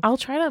 I'll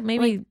try to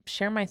maybe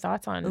share my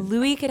thoughts on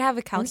Louis could have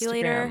a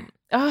calculator.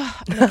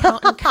 Oh, an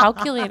accountant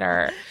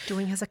calculator.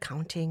 Doing his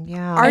accounting,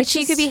 yeah.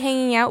 Archie could be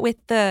hanging out with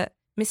the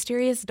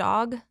mysterious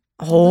dog.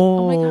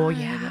 Oh my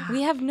God. yeah.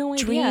 We have no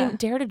idea.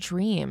 Dare to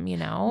dream, you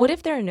know? What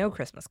if there are no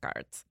Christmas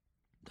cards?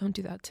 Don't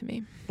do that to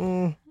me.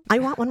 I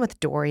want one with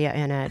Doria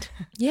in it.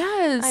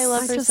 Yes. I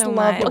love her just so love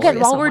much. Doria Again,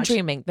 while so we're much.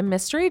 dreaming, the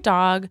mystery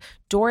dog,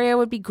 Doria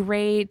would be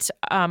great.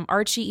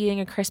 Archie eating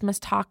a Christmas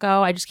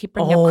taco. I just keep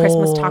bringing up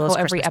Christmas taco those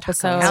every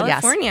Christmas episode. tacos.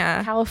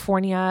 Yes.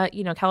 California.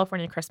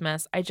 California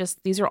Christmas.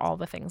 These are all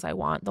the things I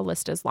want. The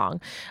list is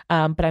long.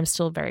 But I'm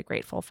still very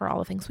grateful for all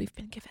the things we've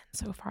been given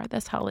so far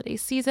this holiday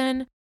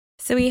season.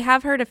 So we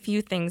have heard a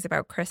few things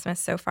about Christmas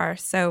so far.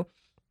 So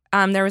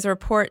there was a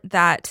report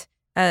that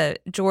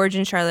George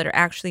and Charlotte are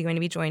actually going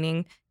to be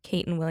joining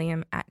Kate and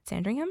William at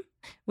Sandringham,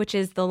 which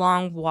is the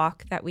long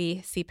walk that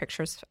we see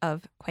pictures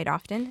of quite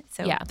often.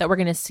 So yeah, that we're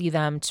going to see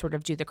them sort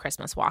of do the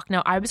Christmas walk.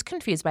 Now, I was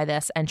confused by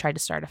this and tried to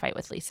start a fight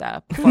with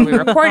Lisa before we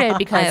recorded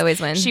because I always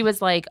win. She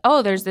was like,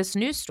 oh, there's this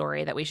news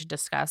story that we should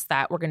discuss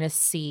that we're going to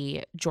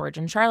see George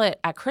and Charlotte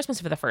at Christmas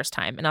for the first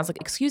time. And I was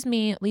like, excuse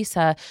me,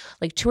 Lisa,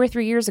 like 2 or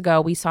 3 years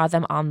ago, we saw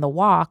them on the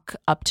walk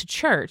up to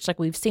church. Like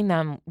we've seen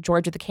them,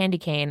 George with the candy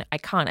cane,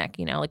 iconic,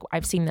 like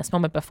I've seen this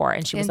moment before.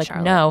 And she was like,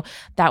 Charlotte. no,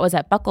 that was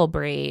at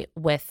Bucklebury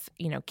with,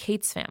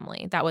 Kate's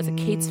family. That was a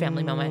Kate's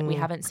family moment. We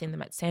haven't seen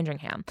them at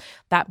Sandringham.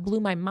 That blew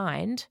my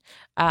mind.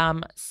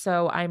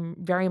 So I'm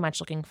very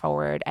much looking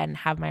forward and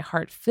have my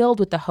heart filled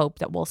with the hope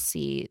that we'll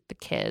see the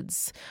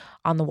kids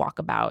on the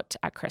walkabout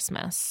at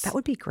Christmas. That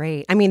would be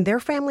great. I mean, their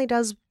family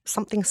does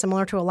something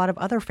similar to a lot of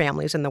other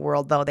families in the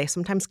world, though. They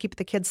sometimes keep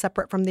the kids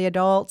separate from the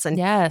adults. And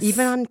Yes.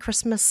 even on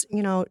Christmas,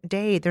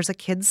 Day, there's a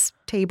kids'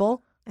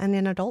 table. and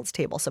an adults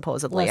table,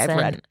 supposedly. Listen, I've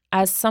read.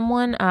 as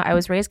someone, I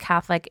was raised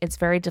Catholic, it's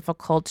very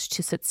difficult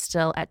to sit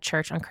still at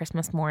church on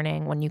Christmas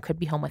morning when you could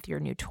be home with your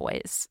new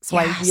toys. So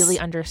I really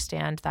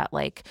understand that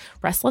like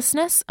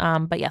restlessness.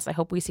 But yes, I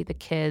hope we see the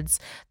kids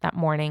that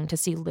morning. To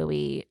see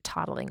Louis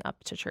toddling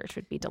up to church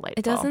would be delightful.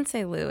 It doesn't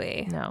say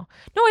Louis. No,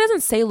 it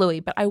doesn't say Louis,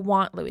 but I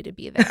want Louis to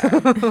be there.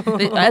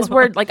 As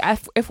we're like,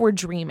 if we're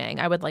dreaming,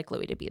 I would like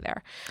Louis to be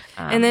there.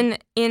 And then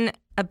in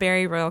A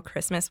Very Royal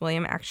Christmas,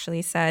 William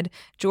actually said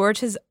George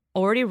has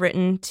already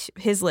written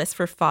his list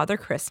for Father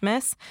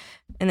Christmas,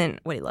 and then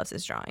what he loves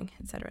is drawing,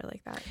 etc.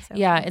 like that. So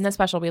Yeah, in the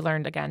special we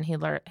learned again he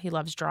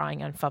loves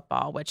drawing and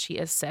football, which he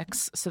is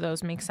 6, so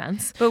those make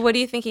sense. But what do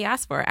you think he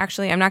asked for?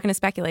 Actually, I'm not going to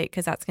speculate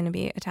because that's going to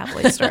be a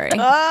tabloid story.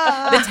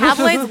 The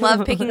tabloids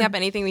love picking up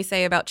anything we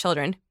say about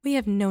children. We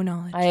have no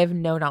knowledge. I have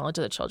no knowledge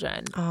of the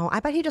children. Oh,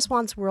 I bet he just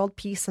wants world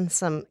peace and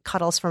some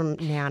cuddles from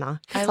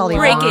Nana. That's I all he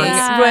love Breaking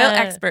wants. royal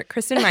expert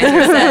Kristen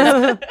Meiser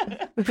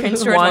says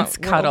Prince George Wants wants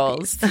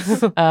cuddles.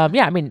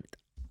 Yeah, I mean,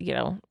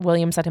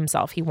 William said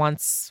himself he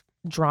wants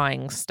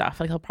drawing stuff.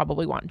 Like he'll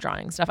probably want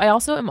drawing stuff. I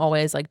also am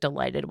always like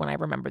delighted when I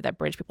remember that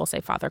British people say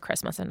Father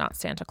Christmas and not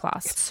Santa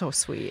Claus. It's so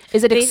sweet.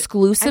 Is it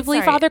exclusively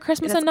I'm sorry, Father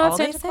Christmas and that's not all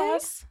they Santa say?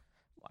 Claus?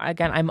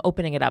 Again, I'm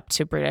opening it up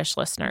to British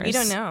listeners. We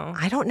don't know.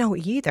 I don't know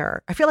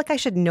either. I feel like I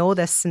should know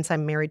this since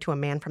I'm married to a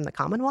man from the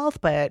Commonwealth,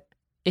 but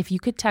If you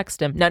could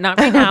text him, no, not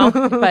right now,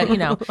 but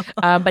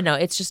but no,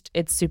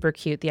 it's super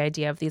cute. The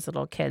idea of these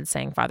little kids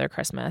saying Father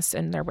Christmas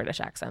in their British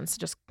accents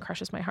just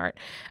crushes my heart.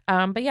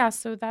 But yeah,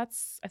 so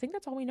I think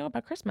that's all we know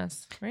about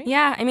Christmas, right?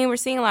 Yeah, I mean, we're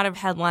seeing a lot of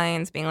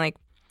headlines being like,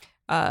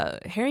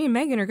 Harry and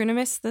Meghan are going to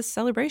miss the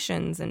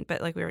celebrations,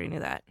 but like we already knew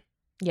that.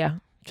 Yeah.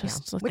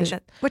 Just look which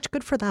at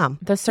good for them.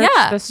 the search.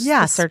 Yeah. The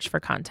Yes. search for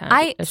content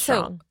is So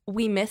strong.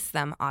 we miss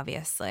them,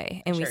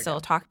 obviously, and we Sure still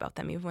do. talk about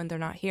them even when they're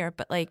not here.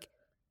 But like,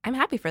 I'm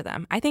happy for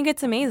them. I think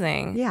it's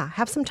amazing. Yeah,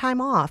 have some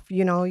time off.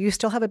 You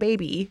still have a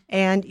baby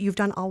and you've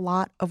done a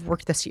lot of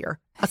work this year.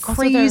 A Also,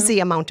 crazy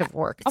amount of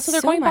work. Also,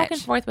 they're so going back and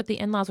much. forth with the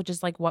in-laws, which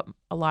is like what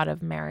a lot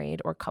of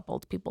married or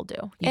coupled people do.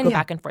 You And go yeah.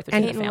 back and forth with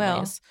And your Kate and Will.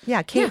 families.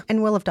 Yeah, Kate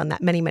and Will have done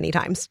that many, many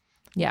times.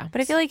 Yeah,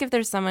 But I feel like if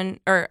there's someone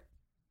or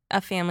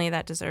a family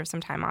that deserves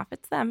some time off,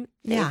 it's them.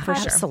 Yeah, for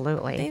sure.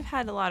 absolutely. They've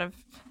had a lot of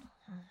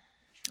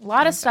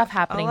stuff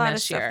happening a lot of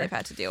this stuff year. they've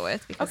had to deal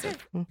with because Okay.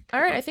 of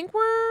All right, I think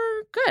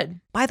we're good.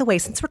 By the way,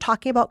 since we're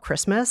talking about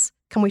Christmas,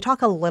 can we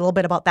talk a little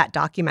bit about that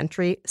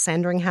documentary,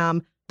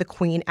 Sandringham, The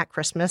Queen at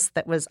Christmas,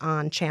 that was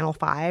on Channel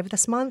 5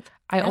 this month?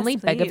 I Yes, only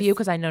beg of please. you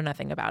because I know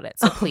nothing about it.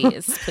 So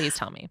please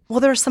tell me. Well,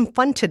 there's some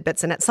fun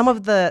tidbits in it. Some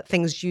of the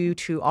things you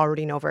two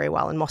already know very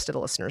well, and most of the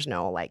listeners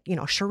know, like,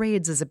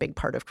 charades is a big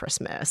part of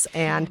Christmas.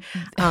 And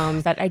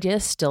That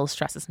idea still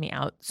stresses me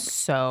out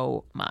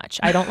so much.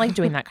 I don't like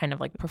doing that kind of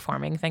like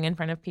performing thing in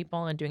front of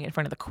people and doing it in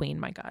front of the Queen.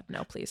 My God,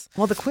 no, please.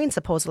 well, the Queen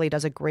supposedly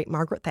does a great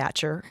Margaret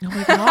Thatcher. Oh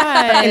my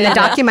God. In the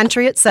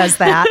documentary, it says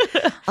that.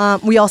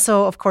 We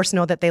also, of course,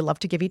 know that they love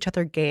to give each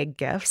other gag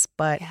gifts.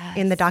 But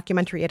in the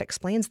documentary, it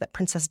explains that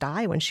Princess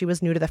Di, when she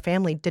was new to the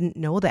family, didn't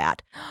know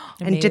that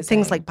and did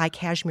things Amazing. like buy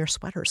cashmere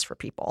sweaters for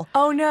people.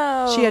 oh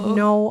no, She had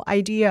no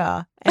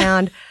idea.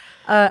 And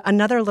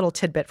another little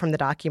tidbit from the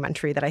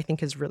documentary that I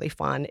think is really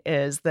fun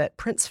is that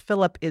Prince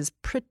Philip is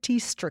pretty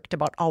strict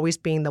about always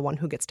being the one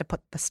who gets to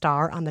put the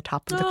star on the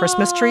top of the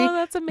Christmas tree. Oh,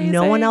 that's amazing.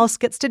 No one else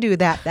gets to do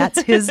that.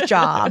 That's his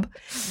job.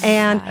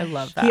 And I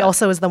love that. he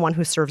also is the one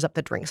who serves up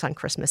the drinks on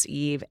Christmas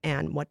Eve.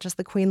 And what does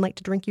the Queen like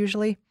to drink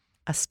usually?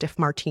 A stiff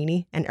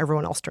martini, and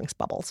everyone else drinks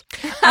bubbles.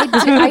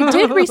 I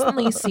did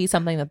recently see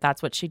something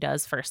that's what she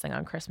does first thing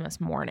on Christmas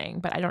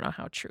morning, but I don't know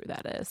how true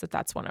that is.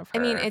 That's one of her.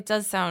 I mean, it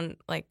does sound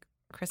like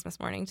Christmas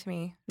morning to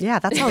me. Yeah,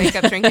 that's how. Wake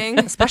up drinking.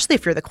 Especially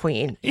if you're the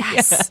Queen.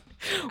 Yes.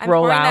 I'm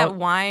Roll pouring out. that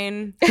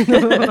wine.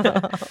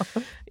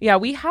 Yeah,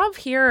 we have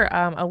here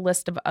a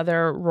list of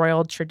other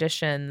royal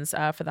traditions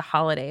for the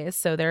holidays.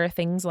 So there are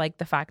things like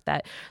the fact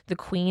that the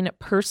Queen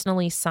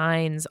personally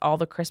signs all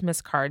the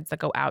Christmas cards that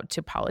go out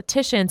to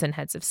politicians and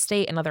heads of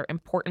state and other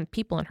important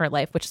people in her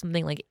life, which is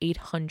something like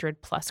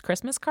 800 plus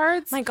Christmas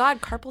cards. My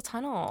God, carpal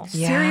tunnel.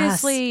 Yes.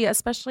 Seriously,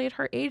 especially at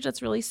her age,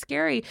 that's really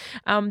scary.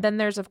 Then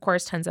there's, of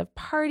course, tons of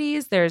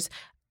parties. There's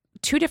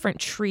 2 different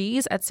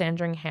trees at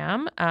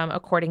Sandringham,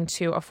 according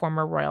to a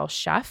former royal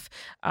chef.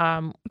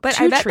 But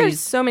 2 I bet there's trees.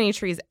 so many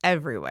trees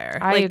everywhere.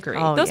 I agree.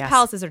 Oh, Those yes.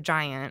 palaces are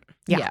giant.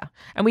 Yeah.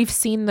 And we've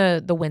seen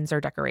the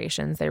Windsor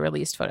decorations. They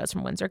released photos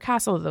from Windsor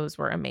Castle. Those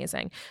were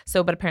amazing.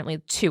 So, but apparently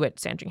 2 at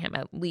Sandringham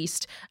at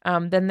least.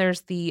 Then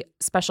there's the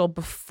special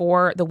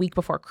the week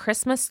before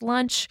Christmas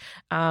lunch.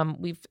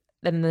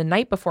 Then the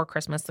night before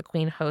Christmas, the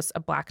Queen hosts a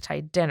black tie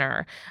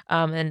dinner.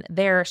 And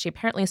there she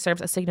apparently serves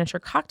a signature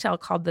cocktail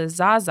called the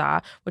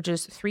Zaza, which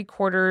is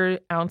 3/4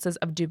 ounces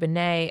of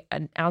Dubonnet,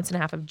 1.5 ounces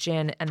of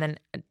gin, and then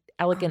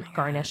elegant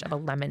garnish of a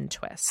lemon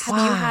twist. Have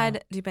you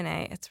had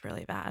Dubonnet? It's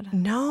really bad.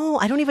 No,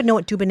 I don't even know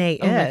what Dubonnet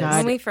Oh my is. God.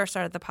 When we first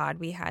started the pod,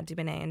 we had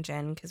Dubonnet and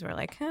gin because we're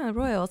like,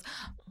 Royals.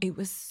 It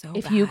was so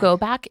If bad. you go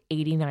back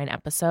 89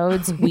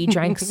 episodes, we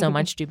drank so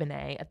much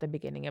Dubonnet at the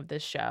beginning of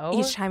this show.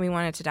 Each time we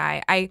wanted to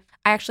die. I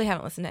actually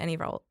haven't listened to any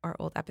of our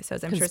old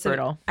episodes. I'm 'Cause sure it's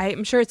brutal.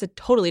 I'm sure it's a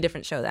totally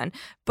different show then.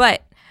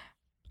 But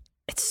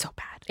it's so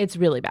bad. It's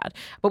really bad,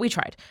 but we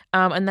tried.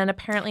 And then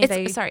apparently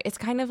It's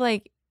kind of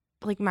like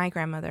my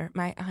grandmother,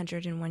 my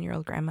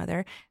 101-year-old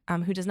grandmother,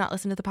 who does not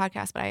listen to the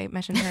podcast, but I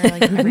mention her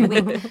like every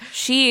week.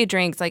 She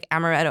drinks like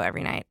amaretto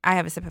every night. I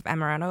have a sip of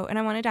amaretto and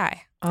I want to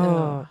die.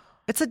 Oh,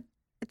 it's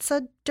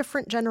a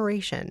different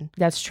generation.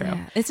 That's true.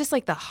 Yeah. It's just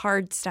like the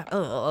hard stuff.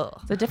 Ugh.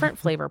 It's a different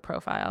flavor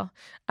profile.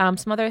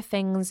 Some other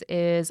things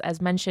is, as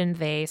mentioned,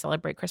 they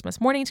celebrate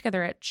Christmas morning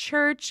together at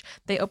church.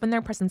 They open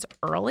their presents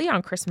early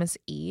on Christmas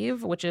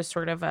Eve, which is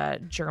sort of a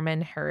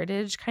German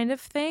heritage kind of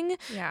thing.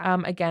 Yeah.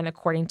 Again,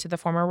 according to the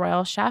former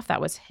royal chef,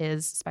 that was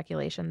his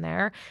speculation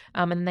there.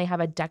 And they have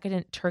a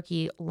decadent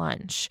turkey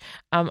lunch.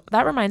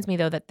 That reminds me,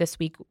 though, that this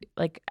week,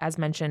 like as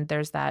mentioned,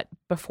 there's that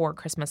before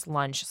Christmas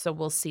lunch. So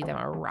we'll see them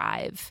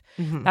arrive.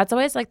 Mhm. That's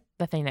always like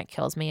the thing that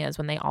kills me is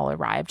when they all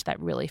arrived, that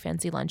really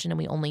fancy luncheon, and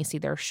we only see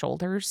their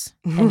shoulders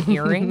and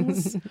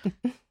earrings.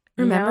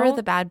 Remember No?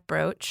 the bad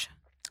brooch?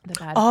 The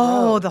bad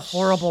Oh, the brooch.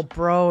 horrible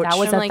brooch. That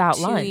was From, at like, that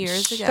 2 lunch.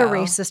 years ago. the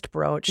racist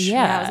brooch.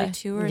 Yeah. it was like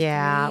 2 or 3.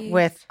 Yeah,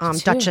 with Two.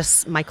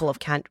 Duchess Michael of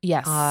Kent.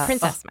 Yes.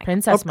 Princess Michael.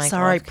 Princess Michael.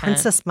 Sorry, of Kent.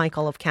 Princess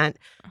Michael of Kent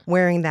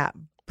wearing that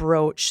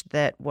brooch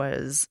that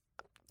was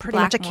pretty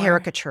much a Blackmore.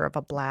 caricature of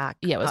a black.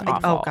 Yeah, it was oh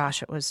awful.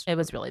 gosh, it was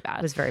really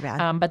bad. very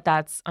bad. But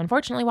that's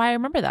unfortunately why I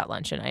remember that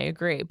luncheon. I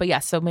agree. But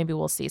yes, so maybe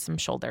we'll see some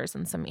shoulders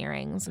and some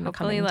earrings in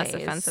Hopefully the less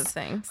coming days. offensive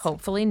things.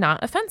 Hopefully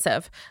not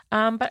offensive.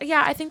 But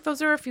yeah, I think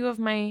those are a few of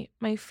my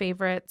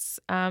favorites.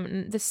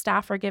 The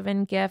staff are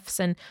given gifts,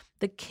 and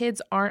the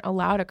kids aren't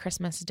allowed a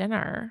Christmas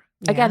dinner.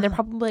 Again, they're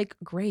probably like,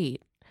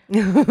 great.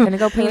 Gonna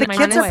go play the with my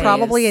kids are toys.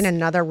 probably in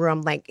another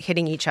room, like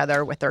hitting each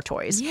other with their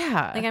toys.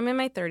 Yeah. Like I'm in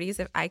my 30s.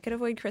 If I could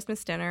avoid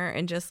Christmas dinner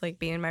and just like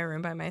be in my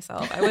room by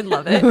myself, I would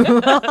love it.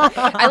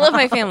 I love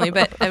my family,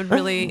 but I would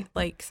really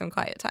like some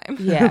quiet time.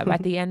 Yeah,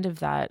 at the end of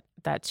that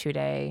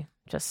 2-day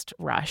just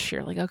rush,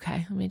 you're like,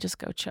 okay, let me just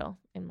go chill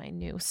in my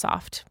new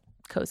soft,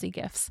 cozy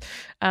gifts.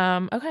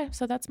 Okay,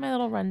 so that's my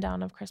little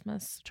rundown of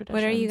Christmas traditions.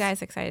 What are you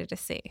guys excited to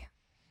see?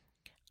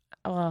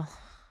 Well,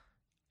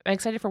 I'm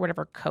excited for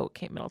whatever coat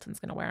Kate Middleton's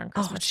going to wear on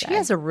Oh, Christmas she Day.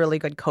 has a really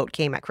good coat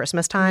game at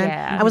Christmas time.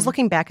 Yeah. I was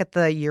looking back at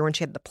the year when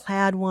she had the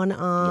plaid one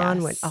on.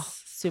 Yes, When, oh,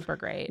 super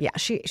great. yeah,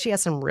 she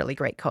has some really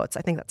great coats.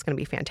 I think that's going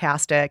to be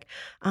fantastic.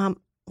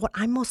 What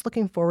I'm most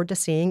looking forward to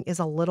seeing is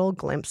a little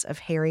glimpse of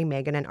Harry,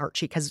 Meghan, and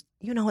Archie, because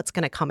you know it's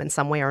going to come in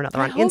some way or another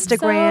I on hope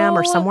Instagram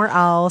or so. somewhere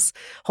else,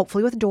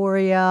 hopefully with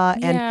Doria.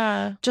 And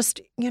Yeah.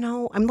 just,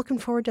 I'm looking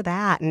forward to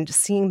that and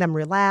just seeing them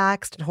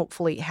relaxed and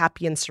hopefully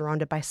happy and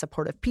surrounded by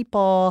supportive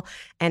people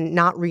and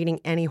not reading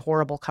any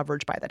horrible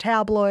coverage by the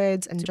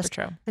tabloids and Super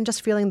true.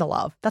 just feeling the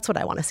love. That's what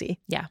I want to see.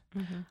 Yeah.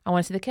 I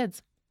want to see the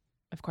kids,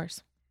 of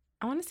course.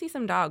 I want to see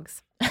some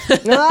dogs.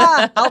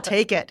 I'll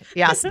take it.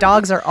 Yes,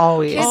 dogs are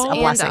always Kids a and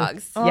blessing.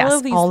 dogs. All Yes,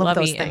 of these all of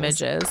lovely those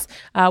things. images.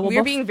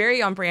 We're being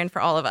very on brand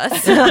for all of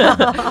us.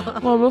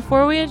 Well,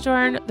 before we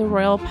adjourn the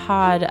Royal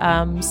Pod,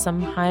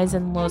 some highs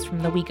and lows from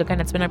the week. Again,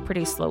 it's been a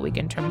pretty slow week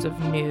in terms of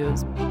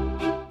news.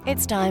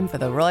 It's time for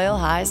the Royal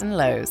Highs and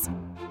Lows.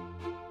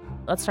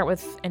 Let's start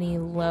with any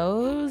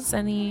lows.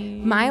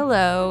 My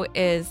low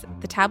is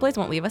the tabloids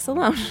won't leave us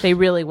alone. They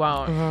really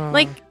won't.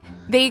 Like,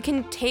 they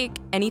can take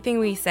anything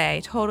we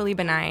say, totally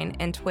benign,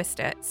 and twist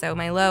it. So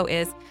my low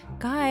is,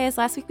 guys,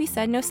 last week we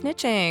said no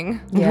snitching.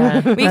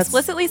 Yeah. We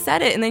explicitly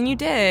said it, and then you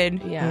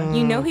did. Yeah.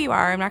 You know who you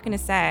are. I'm not going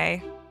to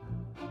say.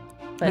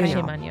 But You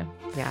shame know. on you.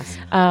 Yes.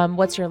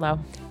 What's your low?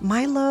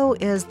 My low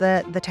is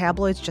that the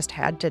tabloids just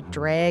had to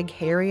drag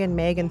Harry and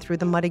Meghan through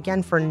the mud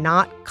again for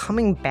not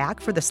coming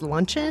back for this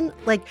luncheon.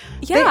 Like,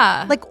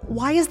 Yeah.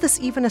 why is this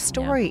even a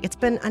story? It's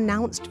been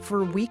announced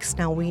for weeks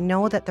now. We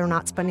know that they're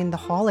not spending the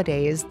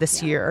holidays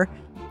this year.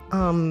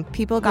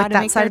 People With got to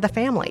that make side their of the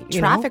family. you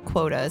know? traffic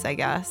quotas, I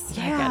guess. I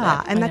get Yeah,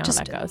 it. and I that know just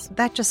how that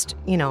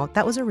goes.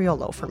 that was a real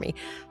low for me.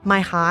 My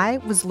high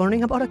was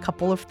learning about a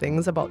couple of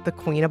things about the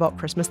Queen about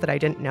Christmas that I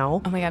didn't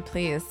know. Oh my God,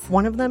 please.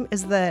 One of them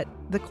is that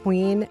the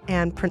Queen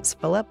and Prince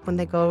Philip, when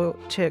they go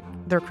to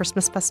their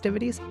Christmas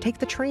festivities, take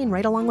the train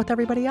right along with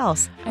everybody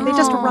else. I They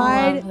just love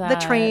ride the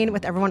that. train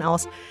with everyone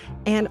else.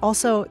 And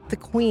also the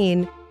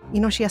Queen,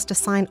 she has to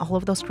sign all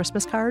of those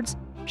Christmas cards.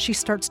 She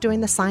starts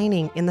doing the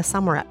signing in the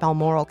summer at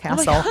Balmoral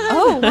Castle.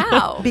 Oh,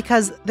 wow.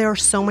 Because there are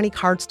so many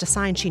cards to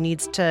sign, she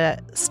needs to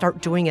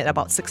start doing it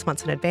about 6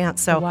 months in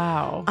advance. So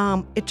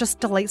Wow. it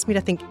just delights me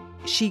to think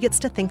she gets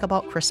to think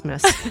about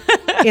Christmas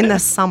in the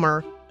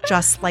summer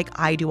just like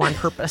I do on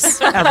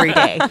purpose every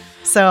day.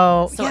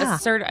 So yeah,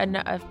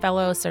 a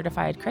fellow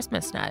certified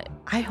Christmas nut.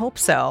 I hope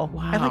so.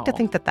 I like to Wow.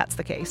 think that that's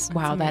the case.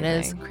 Wow, that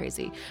is amazing.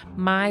 crazy.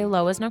 My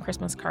low is no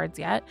Christmas cards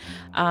yet.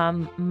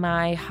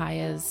 My high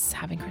is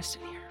having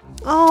Kristen here.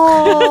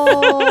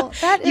 Oh,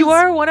 that is You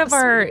are one of the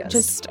our sweetest.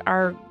 just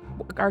our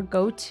our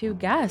go-to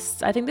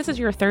guests. I think this is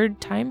your third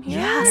time here.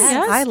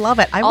 Yes. I love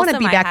it. I want to Also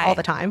be my back high. all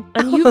the time.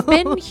 And you've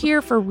been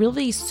here for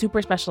really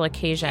super special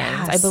occasions.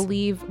 Yes. I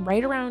believe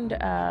right around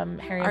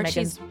Harry and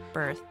Archie's Meghan's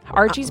birth.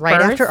 Archie's right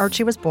birth. after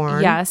Archie was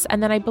born. Yes,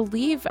 and then I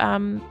believe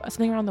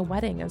something around the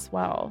wedding as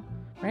well.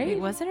 Right? Wait,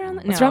 was it around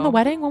the Was it around the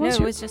wedding? What was No,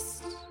 your- it was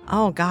just...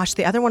 Oh gosh,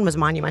 the other one was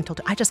monumental.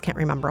 I just can't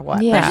remember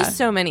what. Yeah. There's just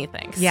so many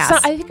things. Yes. So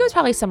I think it was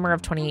probably summer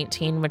of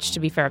 2018, which to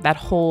be fair, that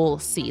whole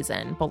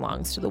season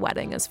belongs to the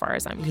wedding as far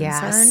as I'm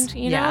concerned.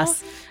 You know?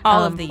 Yes.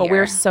 All of the But year.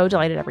 we're so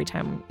delighted every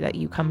time that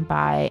you come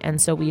by. And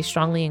so we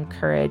strongly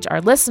encourage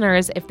our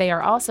listeners, if they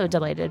are also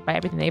delighted by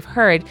everything they've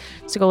heard,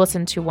 to go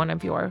listen to one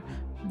of your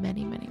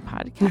many, many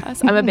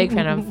podcasts. I'm a big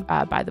fan of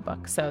By the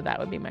Book, so that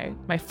would be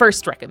my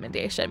first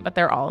recommendation, but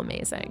they're all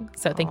amazing.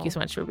 So thank you so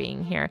much for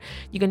being here.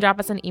 You can drop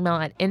us an email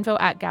at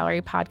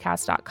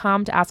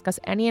info@gallerypodcast.com to ask us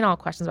any and all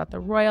questions about the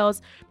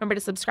Royals. Remember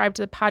to subscribe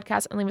to the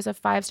podcast and leave us a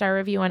 5-star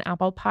review on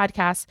Apple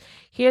Podcasts.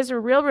 Here's a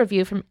real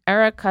review from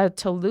Erica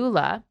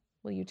Tallulah.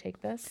 Will you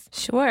take this?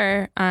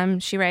 Sure.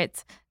 She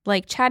writes,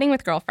 like chatting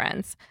with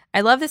girlfriends. I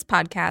love this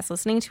podcast.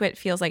 Listening to it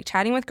feels like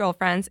chatting with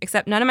girlfriends,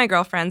 except none of my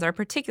girlfriends are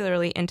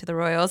particularly into the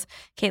Royals.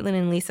 Caitlin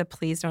and Lisa,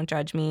 please don't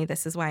judge me.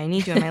 This is why I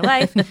need you in my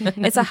life.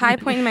 It's a high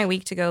point in my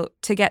week to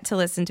get to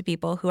listen to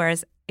people who are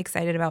as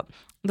excited about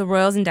the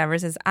Royals'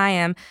 endeavors as I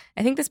am.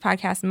 I think this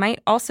podcast might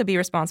also be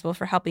responsible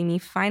for helping me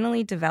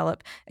finally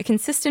develop a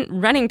consistent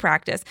running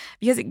practice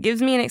because it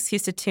gives me an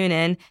excuse to tune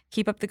in.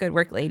 Keep up the good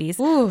work, ladies.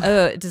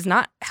 It does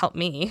not help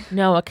me.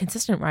 No, a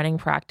consistent running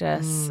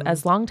practice.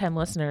 As longtime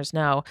listeners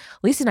know,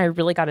 Lisa and I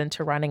really got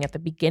into running at the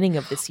beginning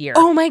of this year.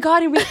 Oh my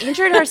God, and we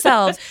injured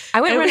ourselves.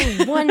 I went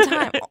running one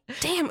time. Oh,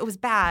 damn, it was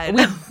bad.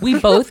 We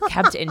both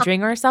kept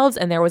injuring ourselves,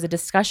 and there was a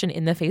discussion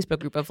in the Facebook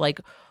group of like,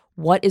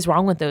 what is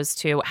wrong with those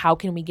two? How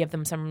can we give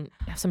them some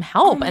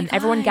help? my And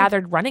everyone God.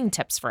 gathered running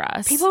tips for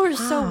us. People were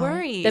so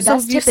worried. The So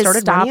best have you tip is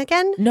started stop. running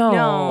again? No,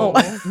 No.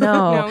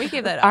 no, No, we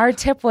gave that up. Our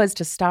tip was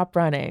to stop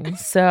running.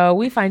 So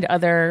we find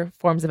other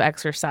forms of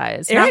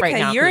exercise. Not Erica, right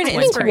now. you're it's an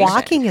winter. inspiration.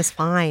 Walking is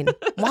fine.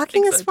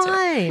 Walking is so, too.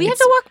 fine. we have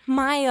to walk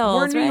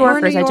miles. We're New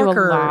right? Yorkers. I do a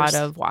Yorkers. lot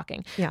of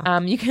walking. Yeah.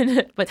 You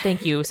can, but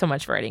thank you so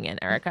much for writing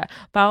in, Erica.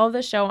 Follow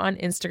the show on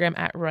Instagram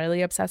at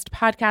Royally Obsessed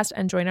Podcast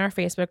and join our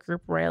Facebook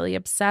group, Royally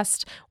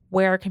Obsessed.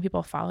 Where can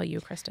people follow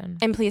you, Kristen?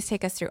 And please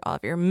take us through all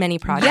of your many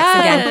projects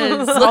Yes. again.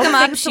 All Look them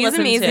up. things to She's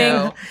listen amazing.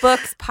 to.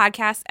 Books,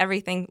 podcasts,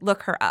 everything.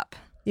 Look her up.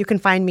 You can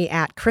find me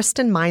at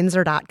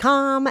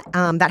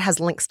KristenMeinzer.com. That has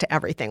links to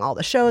everything, all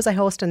the shows I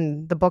host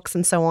and the books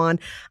and so on.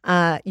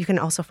 You can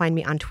also find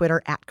me on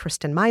Twitter at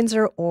Kristen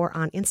Meinzer or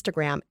on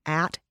Instagram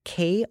at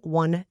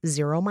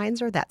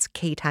K10Meinzer. That's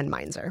K10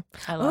 Meinzer.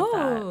 I love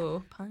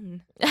Oh,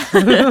 pun. that.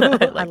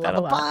 I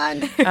love a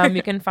pun.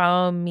 You can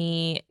follow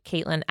me,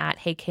 Caitlin, at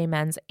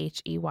HeyKMenz,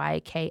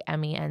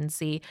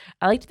 HeyKMenz.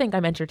 I like to think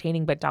I'm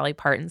entertaining, but Dolly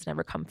Parton's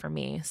never come for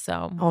me.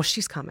 So, Oh,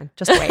 she's coming.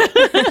 Just wait.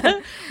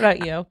 what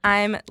about you?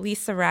 I'm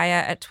Lisa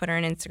Raya at Twitter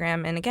and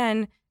Instagram. And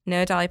again,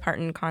 no Dolly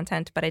Parton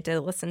content, but I did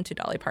listen to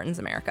Dolly Parton's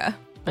America.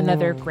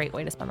 Another great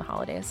way to spend the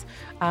holidays.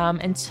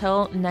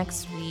 Until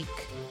next week.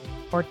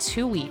 Or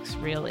 2 weeks,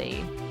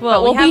 really.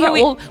 Well, But we have a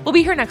week- we'll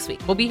be here next week.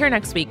 We'll be here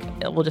next week.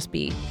 It will just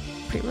be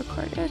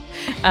pre-recorded.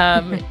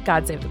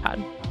 God save the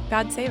pod.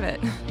 God save it.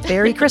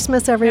 Merry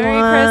Christmas, everyone.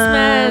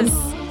 Merry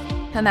Christmas.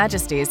 Her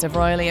Majesties of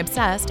Royally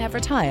Obsessed have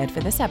retired for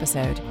this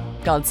episode.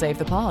 God save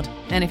the pod.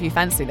 And if you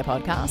fancy the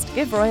podcast,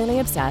 give Royally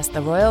Obsessed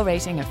the royal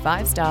rating of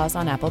 5 stars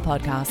on Apple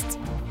Podcasts.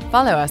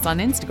 Follow us on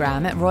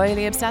Instagram at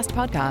Royally Obsessed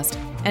Podcast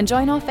and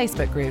join our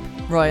Facebook group,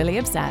 Royally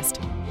Obsessed.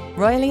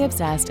 Royally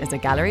Obsessed is a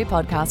Gallery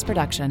Podcast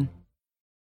production.